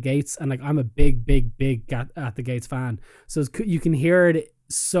 like At the Gates, and like I'm a big At the Gates fan, so you can hear it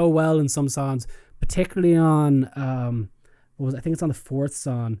so well in some songs, particularly on I think it's on the fourth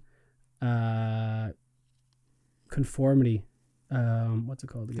song, Conformity. What's it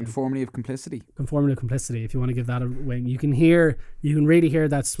called again? Conformity of Complicity. Conformity of Complicity. If you want to give that a wing, you can really hear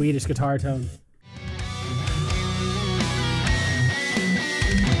that Swedish guitar tone.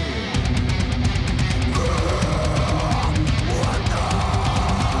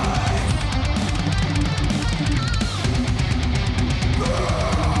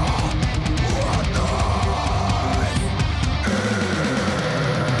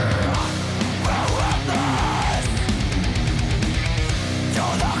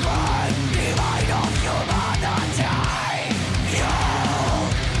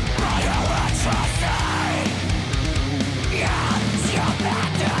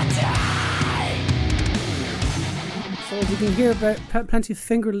 You can hear plenty of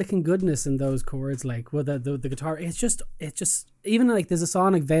finger licking goodness in those chords, like with the guitar. It's just even like there's a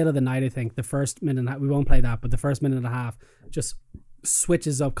song like Veil of the Night. I think the first minute and a half, we won't play that, but the first minute and a half just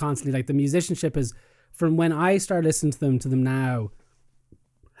switches up constantly. Like the musicianship is, from when I started listening to them now,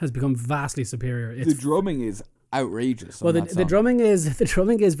 has become vastly superior. The drumming is outrageous. Well, the drumming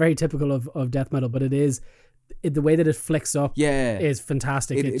is very typical of death metal, but the way that it flicks up is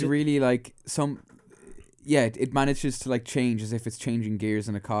fantastic. It really like some. it manages to like change as if it's changing gears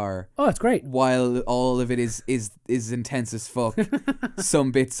in a car. Oh, it's great. While all of it is intense as fuck.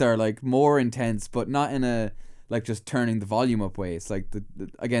 Some bits are like more intense, but not in a like just turning the volume up way. It's like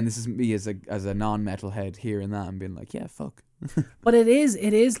again, this is me as a non-metal head hearing that and being like, yeah, fuck. But it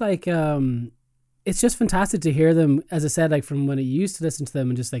is like it's just fantastic to hear them, as I said, like from when I used to listen to them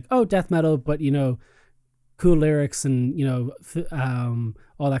and just like, oh, death metal, but you know, cool lyrics and you know,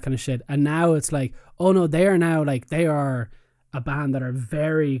 all that kind of shit. And now it's like, oh no, they are a band that are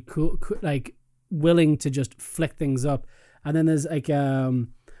very cool, like willing to just flick things up. And then there's like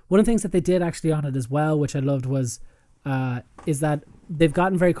one of the things that they did actually on it as well, which I loved, was is that they've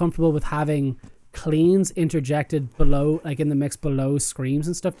gotten very comfortable with having cleans interjected below, like in the mix below screams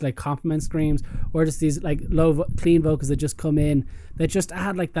and stuff, like complement screams, or just these like clean vocals that just come in that just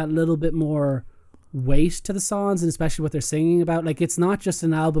add like that little bit more weight to the songs, and especially what they're singing about. Like it's not just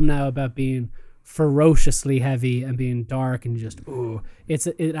an album now about being ferociously heavy and being dark and just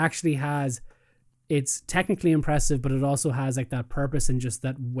it actually has, it's technically impressive, but it also has like that purpose and just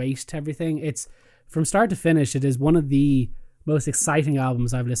that weight to everything. It's from start to finish, it is one of the most exciting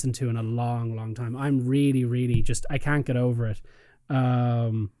albums I've listened to in a long time. I'm really just, I can't get over it.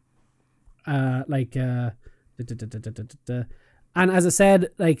 And as I said,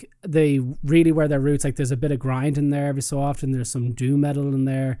 like they really wear their roots. Like there's a bit of grind in there every so often. There's some doom metal in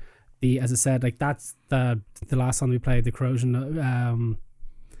there. As I said, like that's the last song we played, the Corrosion,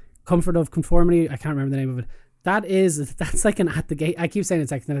 Comfort of Conformity. I can't remember the name of it. That's like an At the Gate. I keep saying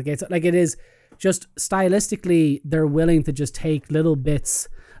it's like At the Gates. Like it is just stylistically, they're willing to just take little bits.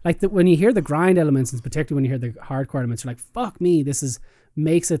 Like when you hear the grind elements, and particularly when you hear the hardcore elements, you're like, fuck me,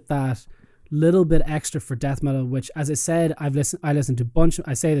 makes it that little bit extra for death metal, which, as I said, I listened to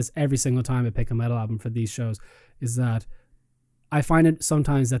I say this every single time I pick a metal album for these shows, is that I find it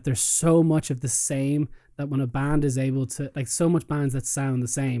sometimes that there's so much of the same that when a band is able to, like so much bands that sound the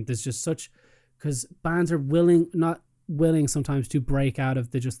same, there's just such, because bands are not willing sometimes to break out of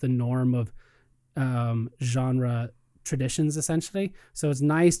the norm of genre traditions essentially. So it's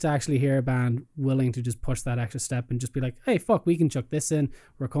nice to actually hear a band willing to just push that extra step and just be like, hey, fuck, we can chuck this in,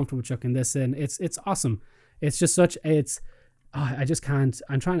 we're comfortable chucking this in. It's awesome. It's just I just can't,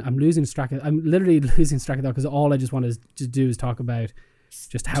 I'm losing track of, I'm literally losing track of that, because all I just want to do is talk about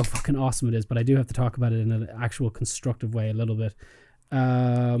just how fucking awesome it is, but I do have to talk about it in an actual constructive way a little bit.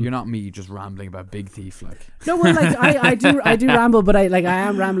 You're not me just rambling about Big Thief, like. No, well, like I do ramble, but I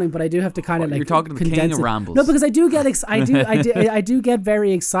am rambling, but I do have to kind of like. You're talking to the king of rambles. No, because I do get I do get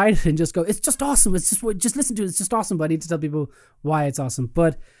very excited and just go, it's just awesome. It's just listen to it. It's just awesome. But I need to tell people why it's awesome.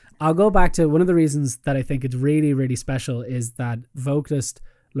 But I'll go back to one of the reasons that I think it's really, really special is that vocalist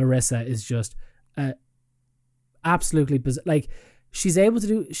Larissa is just absolutely bizarre. Like, she's able to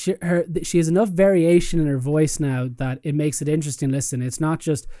do she has enough variation in her voice now that it makes it interesting to listen. It's not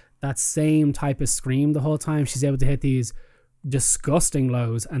just that same type of scream the whole time. She's able to hit these disgusting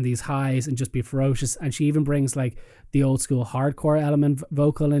lows and these highs and just be ferocious. And she even brings like the old school hardcore element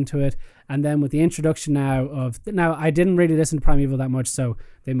vocal into it. And then with the introduction now I didn't really listen to Primeval that much, so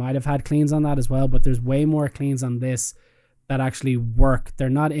they might have had cleans on that as well, but there's way more cleans on this that actually work. They're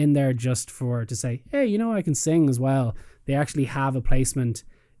not in there just to say, hey, you know, I can sing as well. They actually have a placement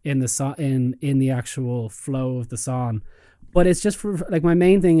in the in the actual flow of the song. But it's just for, like, my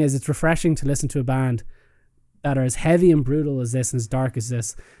main thing is it's refreshing to listen to a band that are as heavy and brutal as this and as dark as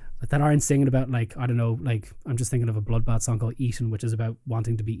this, that aren't singing about, like, I don't know, like, I'm just thinking of a Bloodbath song called Eaten, which is about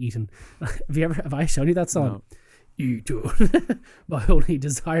wanting to be eaten. Have I shown you that song? No. Eaten. My only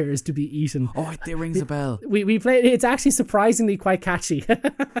desire is to be eaten. Oh, it rings a bell. We played. It's actually surprisingly quite catchy.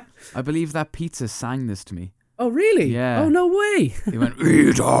 I believe that Pizza sang this to me. Oh, really? Yeah. Oh, no way. He went,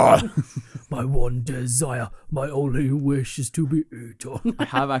 eaten. My one desire, my only wish is to be eaten. I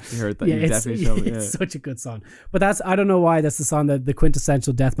have actually heard that. Yeah, You definitely showed it. It's such a good song. But I don't know why that's the song, the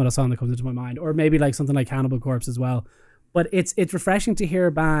quintessential death metal song that comes into my mind. Or maybe like something like Cannibal Corpse as well. But it's refreshing to hear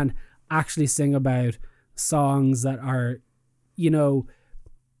a band actually sing about songs that are, you know,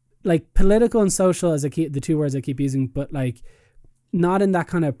 like political and social, as the two words I keep using, but like not in that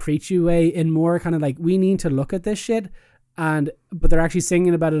kind of preachy way, in more kind of like, we need to look at this shit, but they're actually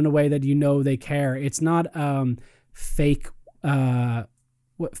singing about it in a way that, you know, they care. It's not fake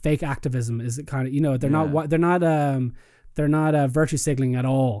activism, is it kind of, you know, they're not virtue signaling at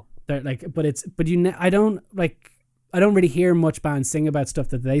all. They're like, I don't really hear much bands sing about stuff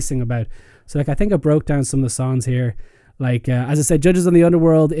that they sing about. So like, I think I broke down some of the songs here. Like, as I said, Judges on the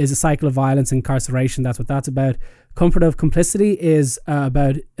Underworld is a cycle of violence and incarceration. That's what that's about. Comfort of Complicity is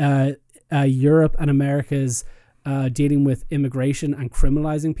about Europe and America's dealing with immigration and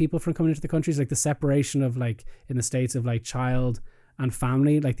criminalizing people from coming into the country. It's like the separation of like in the States of like child and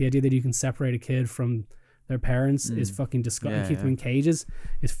family, like the idea that you can separate a kid from their parents is fucking disgusting. Keep them in cages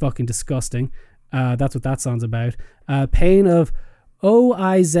is fucking disgusting. That's what that song's about. Pain of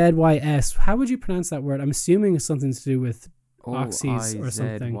Oizys. How would you pronounce that word? I'm assuming it's something to do with oxys or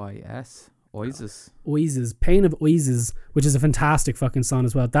something. Oizys. Pain of Oizys, which is a fantastic fucking song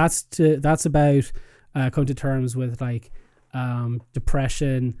as well. That's about coming to terms with like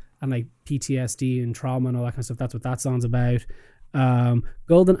depression and like PTSD and trauma and all that kind of stuff. That's what that song's about.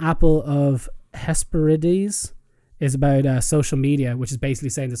 Golden Apple of Hesperides is about social media, which is basically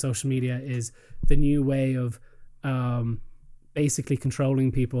saying that social media is the new way of basically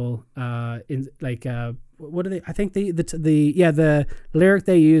controlling people. In like what are they? I think the lyric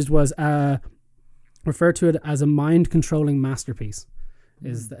they used was refer to it as a mind controlling masterpiece.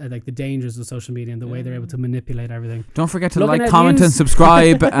 Is like the dangers of social media and the way they're able to manipulate everything. Don't forget to like, comment, and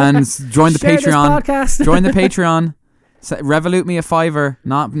subscribe, and join the Patreon. Join the Patreon. Revolut me a $5,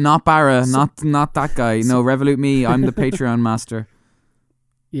 not Barra, not that guy. No, Revolut me. I'm the Patreon master.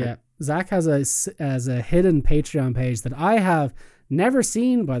 Yeah, Zach has a hidden Patreon page that I have never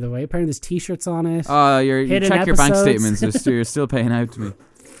seen. By the way, apparently there's T-shirts on it. You check your bank statements. You're still paying out to me.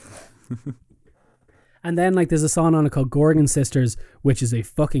 And then like there's a song on it called Gorgon Sisters, which is a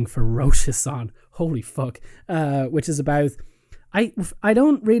fucking ferocious song. Holy fuck. Which is about, I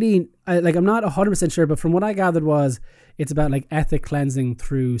don't really, I'm not 100% sure, but from what I gathered it's about like ethnic cleansing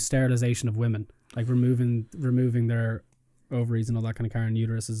through sterilization of women, like removing their ovaries and all that kind of carrying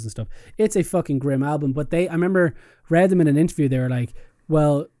uteruses and stuff. It's a fucking grim album, but I remember read them in an interview. They were like,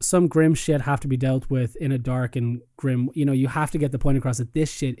 well, some grim shit have to be dealt with in a dark and grim, you have to get the point across that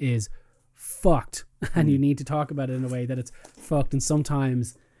this shit is fucked and you need to talk about it in a way that it's fucked, and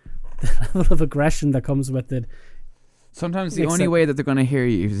sometimes the level of aggression that comes with it, sometimes the only way that they're going to hear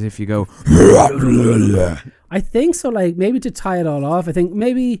you is if you go I think so. Like maybe to tie it all off, I think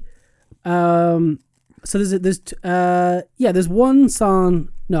maybe so there's one song.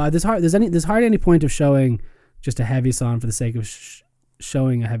 No, there's hardly any point of showing just a heavy song for the sake of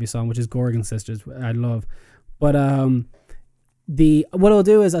showing a heavy song, which is Gorgon Sisters. I love, but what I'll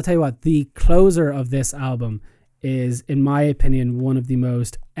do is I'll tell you what, the closer of this album is, in my opinion, one of the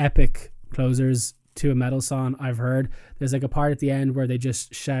most epic closers to a metal song I've heard. There's like a part at the end where they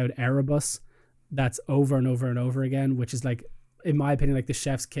just shout Erebus, that's over and over and over again, which is like, in my opinion, like the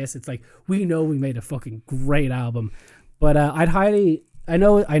chef's kiss. It's like, we know we made a fucking great album. But I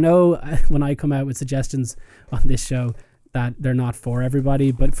know when I come out with suggestions on this show that they're not for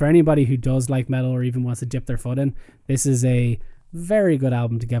everybody, but for anybody who does like metal or even wants to dip their foot in, this is a very good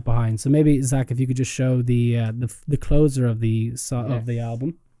album to get behind. So maybe Zach, if you could just show the closer of the of the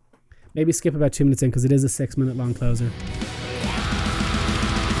album. Maybe skip about 2 minutes in because it is a 6-minute long closer.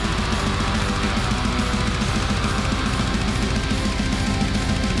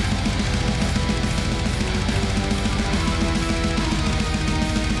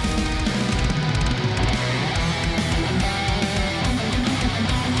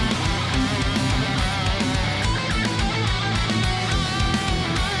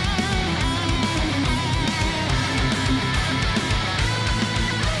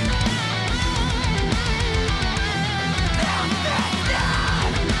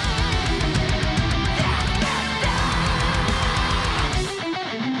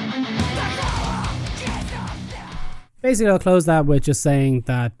 Basically, I'll close that with just saying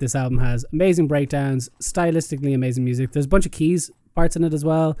that this album has amazing breakdowns, stylistically amazing music. There's a bunch of keys parts in it as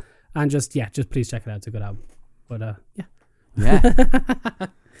well, and just please check it out. It's a good album. But yeah.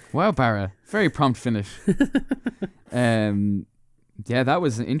 Wow, Barra, very prompt finish. That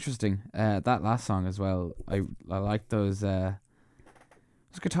was interesting. That last song as well. I like those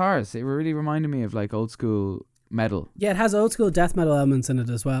guitars. It really reminded me of like old school metal. Yeah, it has old school death metal elements in it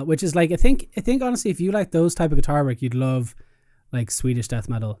as well, which is like I think honestly, if you like those type of guitar work, you'd love like Swedish death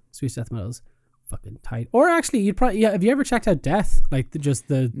metal. Swedish death metal's fucking tight. Or actually, you'd probably have you ever checked out Death? Like the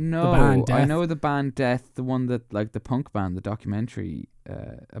band Death? I know the band Death, the one that like the punk band, the documentary,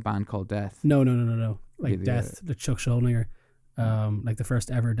 a band called Death. No. Like Death, the Chuck Schuldiner, like the first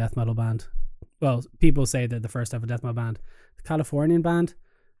ever death metal band. Well, people say that the first ever death metal band, the Californian band,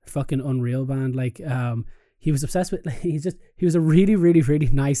 fucking unreal band. Like he was obsessed with, he was a really, really, really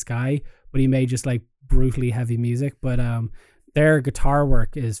nice guy, but he made just like brutally heavy music. But their guitar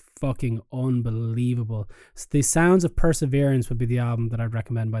work is fucking unbelievable. So the Sounds of Perseverance would be the album that I'd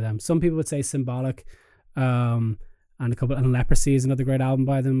recommend by them. Some people would say Symbolic, and Leprosy is another great album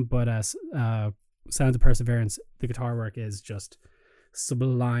by them. But Sounds of Perseverance, the guitar work is just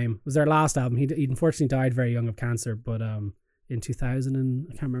sublime. It was their last album. He unfortunately died very young of cancer, but in 2000 and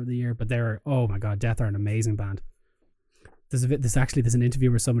I can't remember the year. But they're, oh my god, Death are an amazing band. There's an interview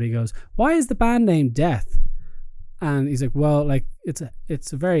where somebody goes, "Why is the band named Death?" And he's like, "Well, like it's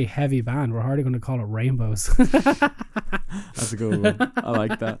a very heavy band. We're hardly going to call it Rainbows." That's a good one. I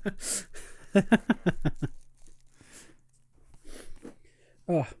like that.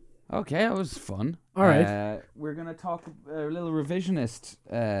 Oh, Okay, that was fun. All right. We're going to talk a little revisionist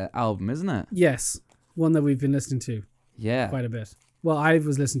album, isn't it? yes, one that we've been listening to Yeah. quite a bit. Well, I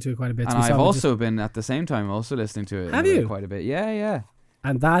was listening to it quite a bit. And so we I've saw it also been at the same time also listening to it. Have you? Quite a bit. Yeah.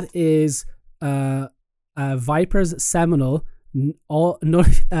 and that is Viper's seminal. What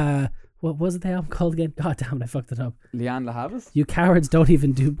was it the album called again? God damn it, I fucked it up. Leanne La Havas? You cowards don't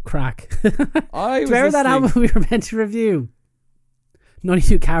even do crack. I was Remember that listening- album we were meant to review? None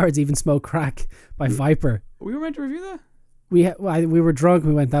of you cowards even smoke crack by Viper. We were meant to review that? We were drunk.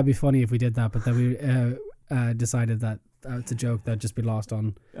 We went, that'd be funny if we did that, but then we decided that it's a joke that'd just be lost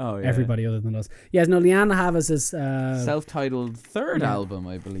on everybody other than us. Yes, no, Leanne La Havas is Self-titled third yeah. album,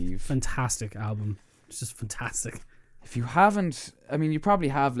 I believe. fantastic album. It's just fantastic. If you haven't, I mean, you probably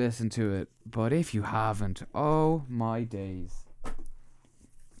have listened to it, but if you haven't, oh my days.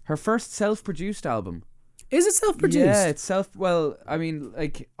 Her first self-produced album. Is it self-produced? Yeah, it's well, I mean,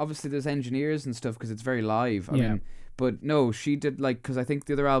 like, obviously there's engineers and stuff because it's very live. I mean, but no, she did, like, because I think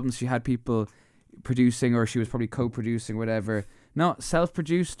the other albums she had people producing or she was probably co-producing, whatever. No,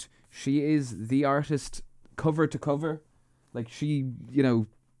 self-produced. She is the artist cover to cover. Like, she, you know,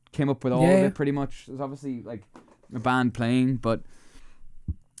 came up with all of it pretty much. There's obviously, like, a band playing, but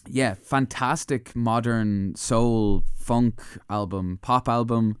yeah, fantastic modern soul, funk album, pop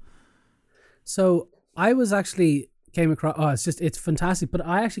album. So I was actually came across. It's fantastic. But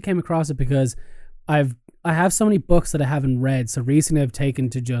I actually came across it because I have so many books that I haven't read. So recently I've taken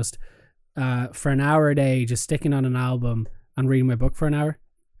to just for an hour a day, just sticking on an album and reading my book for an hour.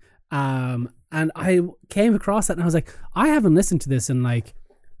 And I came across that and I was like, I haven't listened to this in like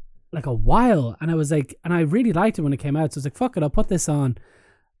a while. And I was like, and I really liked it when it came out. So I was like, fuck it, I'll put this on.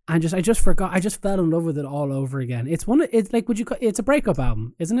 And I just forgot. I just fell in love with it all over again. It's like, it's a breakup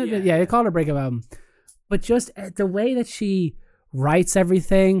album, isn't it? Yeah, you call it a breakup album. But just the way that she writes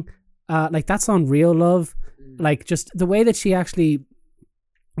everything, like that song Real Love, like just the way that she actually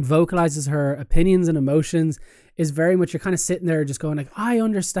vocalizes her opinions and emotions is very much, you're kind of sitting there just going like, I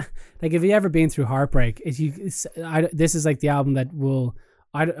understand. Like, if you ever been through heartbreak, this is like the album that will,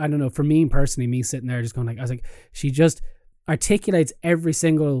 I don't know, for me personally, me sitting there just going like, I was like, she just articulates every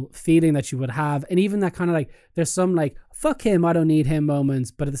single feeling that you would have. And even that kind of like, there's some like, fuck him, I don't need him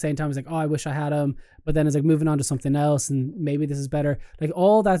moments, but at the same time it's like, oh, I wish I had him, but then it's like moving on to something else and maybe this is better. Like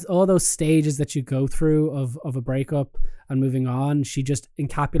all those stages that you go through of a breakup and moving on, she just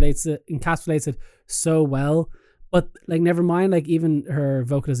encapsulates it so well. But like, never mind, like even her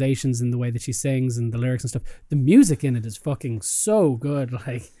vocalizations and the way that she sings and the lyrics and stuff, the music in it is fucking so good.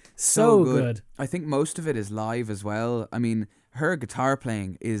 Like, so good. I think most of it is live as well. I mean, her guitar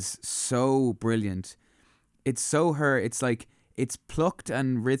playing is so brilliant. It's so her. It's like, it's plucked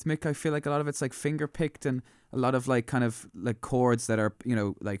and rhythmic. I feel like a lot of it's like finger picked and a lot of like kind of like chords that are, you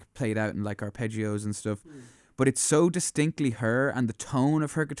know, like played out in like arpeggios and stuff. But it's so distinctly her, and the tone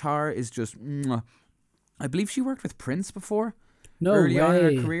of her guitar is just. I believe she worked with Prince before. No early way. on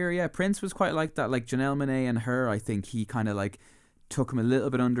in her career. Yeah, Prince was quite like that. Like Janelle Monáe and her, I think he kind of like took him a little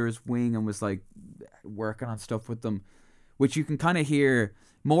bit under his wing and was like working on stuff with them, which you can kind of hear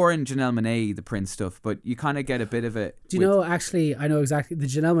more in Janelle Monáe, the Prince stuff, but you kind of get a bit of it. Do you know, actually, I know exactly, the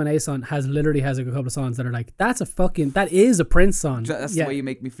Janelle Monáe song has like a couple of songs that are like, that is a Prince song. That's the way you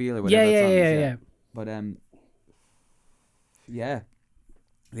make me feel or whatever. Yeah. But yeah,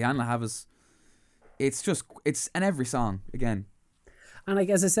 Leanne La Havas, it's in every song again. And like,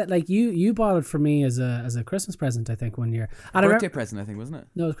 as I said, like you bought it for me as a Christmas present, I think, one year. And Birthday present, I think, wasn't it?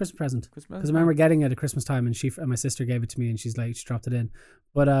 No, it was a Christmas present. Christmas Because I remember getting it at Christmas time, and my sister gave it to me, and she dropped it in.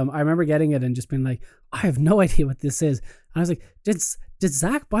 But I remember getting it and just being like, I have no idea what this is. And I was like, did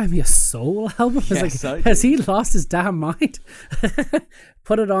Zach buy me a soul album? I was like, has he lost his damn mind?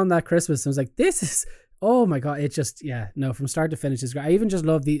 Put it on that Christmas, and I was like, this is, oh my god, it just, from start to finish is great. I even just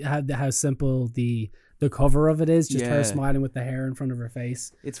love how simple the cover of it is, just her smiling with the hair in front of her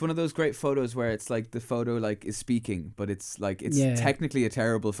face. It's one of those great photos where it's like the photo like is speaking, but it's like technically a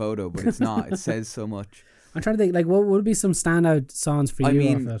terrible photo, but it's not. It says so much. I'm trying to think, like, what would be some standout songs for you? I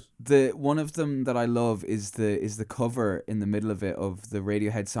mean, off it? The one of them that I love is the cover in the middle of it of the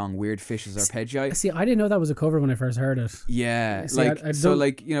Radiohead song "Weird Fishes Arpeggii." See, I didn't know that was a cover when I first heard it. Yeah, see, like, so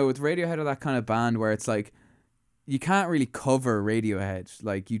like, you know, with Radiohead or that kind of band where it's like you can't really cover Radiohead.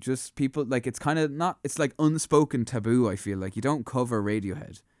 Like you just people like it's kind of not. It's like unspoken taboo. I feel like you don't cover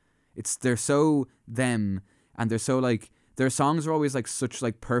Radiohead. They're so them, and they're so like their songs are always like such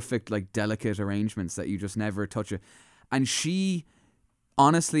like perfect like delicate arrangements that you just never touch it. And she,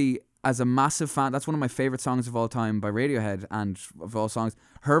 honestly, as a massive fan, that's one of my favorite songs of all time by Radiohead, and of all songs,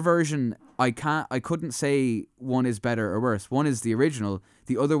 her version, I couldn't say one is better or worse. One is the original,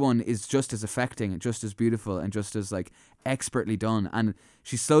 the other one is just as affecting, just as beautiful, and just as like expertly done. And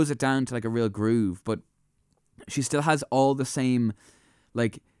she slows it down to like a real groove, but she still has all the same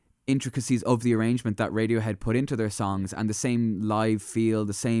like intricacies of the arrangement that Radiohead put into their songs, and the same live feel,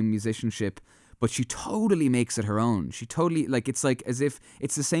 the same musicianship. But she totally makes it her own. She totally, like, it's like as if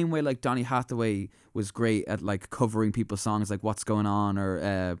it's the same way like Donny Hathaway was great at like covering people's songs like What's Going On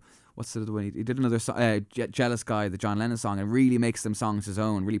or what's the other one? He did another song, Jealous Guy, the John Lennon song, and really makes them songs his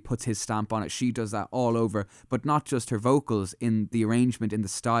own, really puts his stamp on it. She does that all over, but not just her vocals, in the arrangement, in the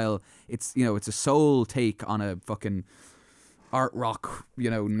style. It's, you know, it's a soul take on a fucking art rock,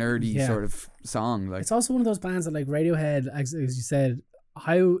 you know, nerdy sort of song. Like, it's also one of those bands that like Radiohead, as you said,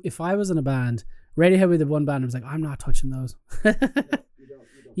 if I was in a band, Radiohead with the one band, I was like, I'm not touching those.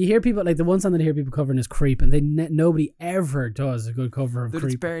 You hear people like the one song that I hear people covering is Creep, and nobody ever does a good cover of but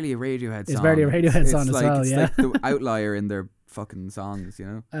Creep. it's barely a Radiohead song. It's barely a Radiohead song as well. It's yeah, like the outlier in their fucking songs, you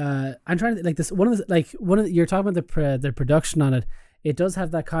know. I'm trying to like this. You're talking about the production on it. It does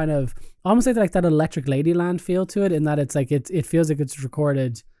have that kind of almost like that Electric Ladyland feel to it, in that it's like it feels like it's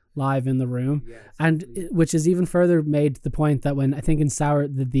recorded live in the room, which is even further made to the point that when I think in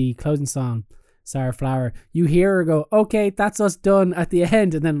the closing song, Sour Flower, you hear her go, okay, that's us done at the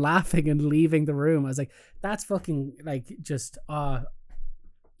end, and then laughing and leaving the room. I was like, that's fucking like just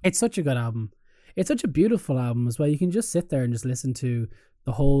it's such a good album. It's such a beautiful album as well. You can just sit there and just listen to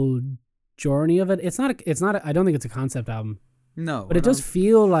the whole journey of it. It's not I don't think it's a concept album. No, but it does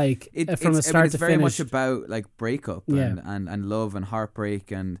feel like from the start it's to very finish. much about like breakup and love and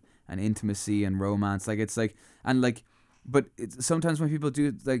heartbreak and intimacy and romance. Like it's like, and like, but sometimes when people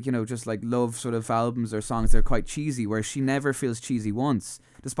do like, you know, just like love sort of albums or songs, they're quite cheesy, where she never feels cheesy once,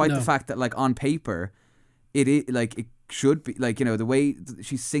 despite the fact that like on paper it should be like, you know, the way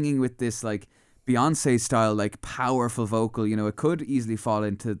she's singing with this like Beyonce style like powerful vocal, you know, it could easily fall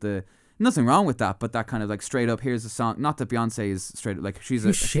into the nothing wrong with that, but that kind of like straight up, here's a song. Not that Beyonce is straight up, like she's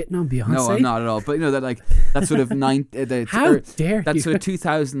shitting on Beyonce. No, I'm not at all. But you know that like that sort of how dare that you? sort of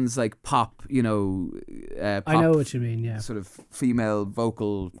 2000s like pop, you know, pop, I know what you mean. Yeah, sort of female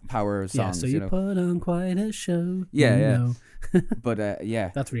vocal power songs. Yeah, so you know? Put on quite a show. Yeah. But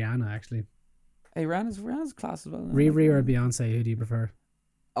yeah, that's Rihanna actually. Hey, Rihanna's class as well. Riri or Beyonce? Who do you prefer?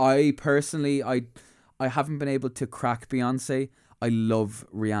 I personally, I haven't been able to crack Beyonce. I love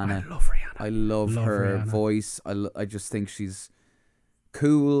Rihanna. I love her Rihanna. voice. I just think she's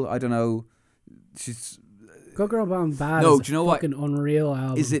cool. I don't know. She's Good Girl Gone Bad. No, is do you know a fucking unreal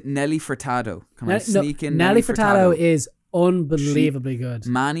album. Is it Nelly Furtado? Can I sneak in Nelly Furtado is unbelievably good.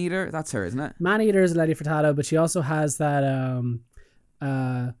 Man Eater, that's her, isn't it? Man Eater is Nelly Furtado, but she also has that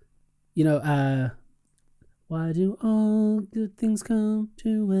why do all good things come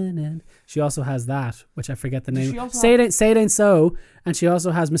to an end? She also has that, which I forget the name. Say It Ain't So, and she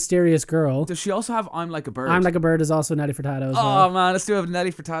also has Mysterious Girl. Does she also have I'm Like a Bird? I'm Like a Bird is also Nelly Furtado as well. Oh man, let's do a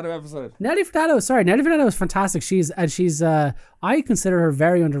Nelly Furtado episode. Nelly Furtado is fantastic. She's I consider her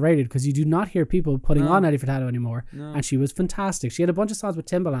very underrated, because you do not hear people putting on Nelly Furtado anymore. No. And she was fantastic. She had a bunch of songs with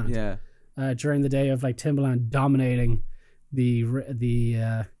Timbaland. Yeah. During the day of like Timbaland dominating the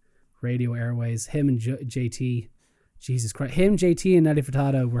radio airways. Him and JT, Jesus Christ, JT and Nelly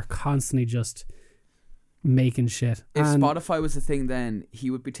Furtado were constantly just making shit. If Spotify was the thing, then he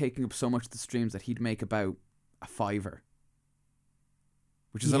would be taking up so much of the streams that he'd make about $5,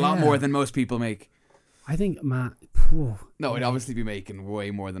 which is a lot more than most people make. I think, man. No, he'd obviously be making way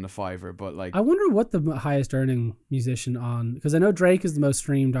more than $5, but like, I wonder what the highest earning musician on, because I know Drake is the most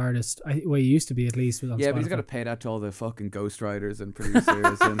streamed artist. Well, he used to be, at least. On Spotify. But he's got to pay that to all the fucking ghostwriters and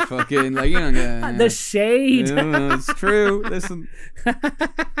producers and fucking like, you know, the shade. Yeah, it's true. Listen,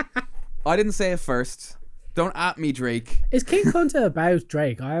 I didn't say it first. Don't at me, Drake. Is King Kunta about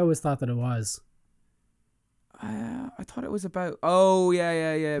Drake? I always thought that it was. I thought it was about. Oh yeah.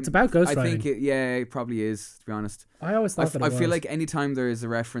 It's about ghostwriting. I think it probably is. To be honest, I always thought that. I feel like anytime there is a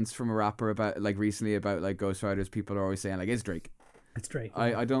reference from a rapper about like recently about like ghostwriters, people are always saying like, "It's Drake." It's Drake.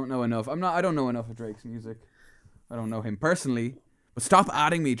 I don't know enough. I don't know enough of Drake's music. I don't know him personally. But stop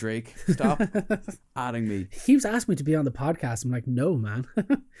adding me, Drake. Stop adding me. He keeps asking me to be on the podcast. I'm like, no, man.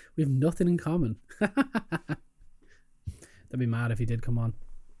 We have nothing in common. That'd be mad if he did come on.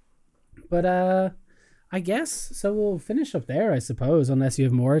 But I guess so. We'll finish up there, I suppose, unless you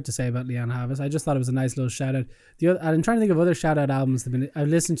have more to say about Leanne Havis. I just thought it was a nice little shout out. I'm trying to think of other shout out albums. I've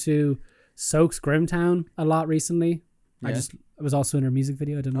listened to Soak's Grimtown a lot recently. Yeah. I was also in her music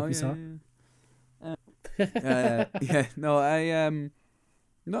video. I don't know if you saw. Yeah. No, I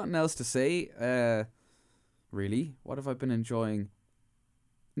nothing else to say. Really, what have I been enjoying?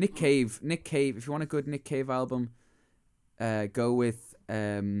 Nick Cave. If you want a good Nick Cave album, go with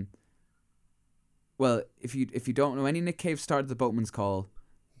well, if you don't know any Nick Cave, started The Boatman's Call,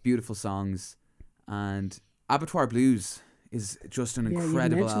 beautiful songs, and Abattoir Blues is just an incredible you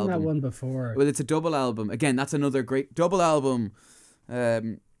mentioned album. that one before. Well, it's a double album. Again, that's another great double album,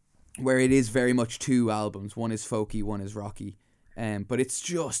 where it is very much two albums. One is folky, one is rocky, but it's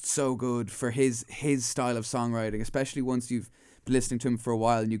just so good for his style of songwriting, especially once you've been listening to him for a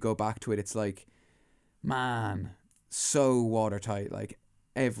while and you go back to it. It's like, man, so watertight. Like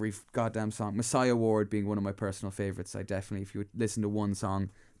every goddamn song. Messiah Ward being one of my personal favorites. I definitely, if you would listen to one song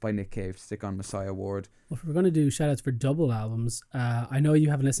by Nick Cave, stick on Messiah Ward. Well, if we're going to do shout outs for double albums, I know you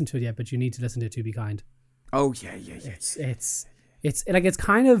haven't listened to it yet, but you need to listen to To Be Kind. Oh yeah. It's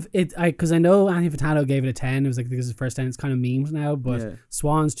kind of it. Because I know Anthony Fantano gave it a 10. It was like, this is the first 10. It's kind of memed now, but Yeah.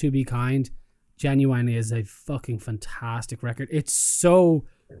 Swan's To Be Kind genuinely is a fucking fantastic record. It's so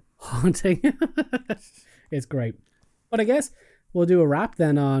haunting. It's great. But I guess we'll do a wrap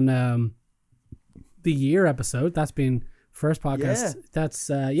then on the year episode. That's been first podcast. Yeah. That's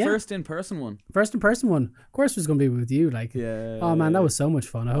First in person one. First in person one. Of course, it was going to be with you. Like, Yeah. oh man, that was so much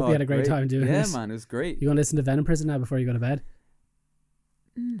fun. I hope you had a great time doing this. Yeah, man, it was great. You going to listen to Venom Prison now before you go to bed?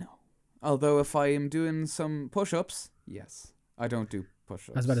 No. Although if I am doing some push-ups, yes. I don't do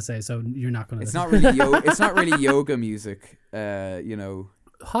push-ups. I was about to say, so you're not going to. It's not really it's not really yoga music. You know.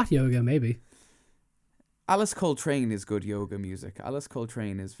 Hot yoga, maybe. Alice Coltrane is good yoga music. Alice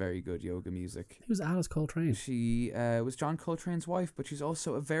Coltrane is very good yoga music. Who's Alice Coltrane? She was John Coltrane's wife, but she's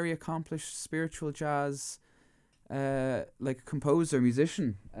also a very accomplished spiritual jazz like composer,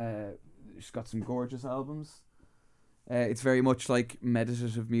 musician. She's got some gorgeous albums. It's very much like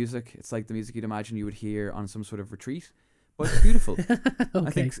meditative music. It's like the music you'd imagine you would hear on some sort of retreat. But it's beautiful. Okay. I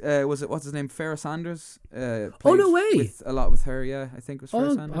think was it, what's his name, Farrah Sanders? Oh, no way! A lot with her, yeah. I think it was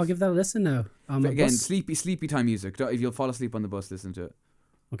Farrah Sanders. I'll give that a listen now. Again, sleepy time music. If you'll fall asleep on the bus, listen to it.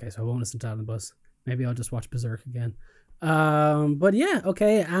 Okay, so I won't listen to that on the bus. Maybe I'll just watch Berserk again. But yeah,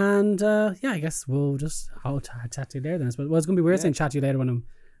 okay, and I guess I'll chat to you later then. But it's gonna be weird saying chat to you later when I'm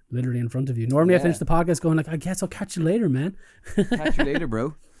literally in front of you. Normally I finish the podcast going like, I guess I'll catch you later, man. Catch you later,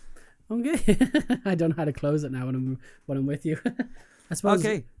 bro. Okay. I don't know how to close it now when I'm with you. I suppose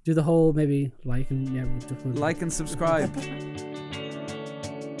Okay. do the whole maybe like and Like and subscribe.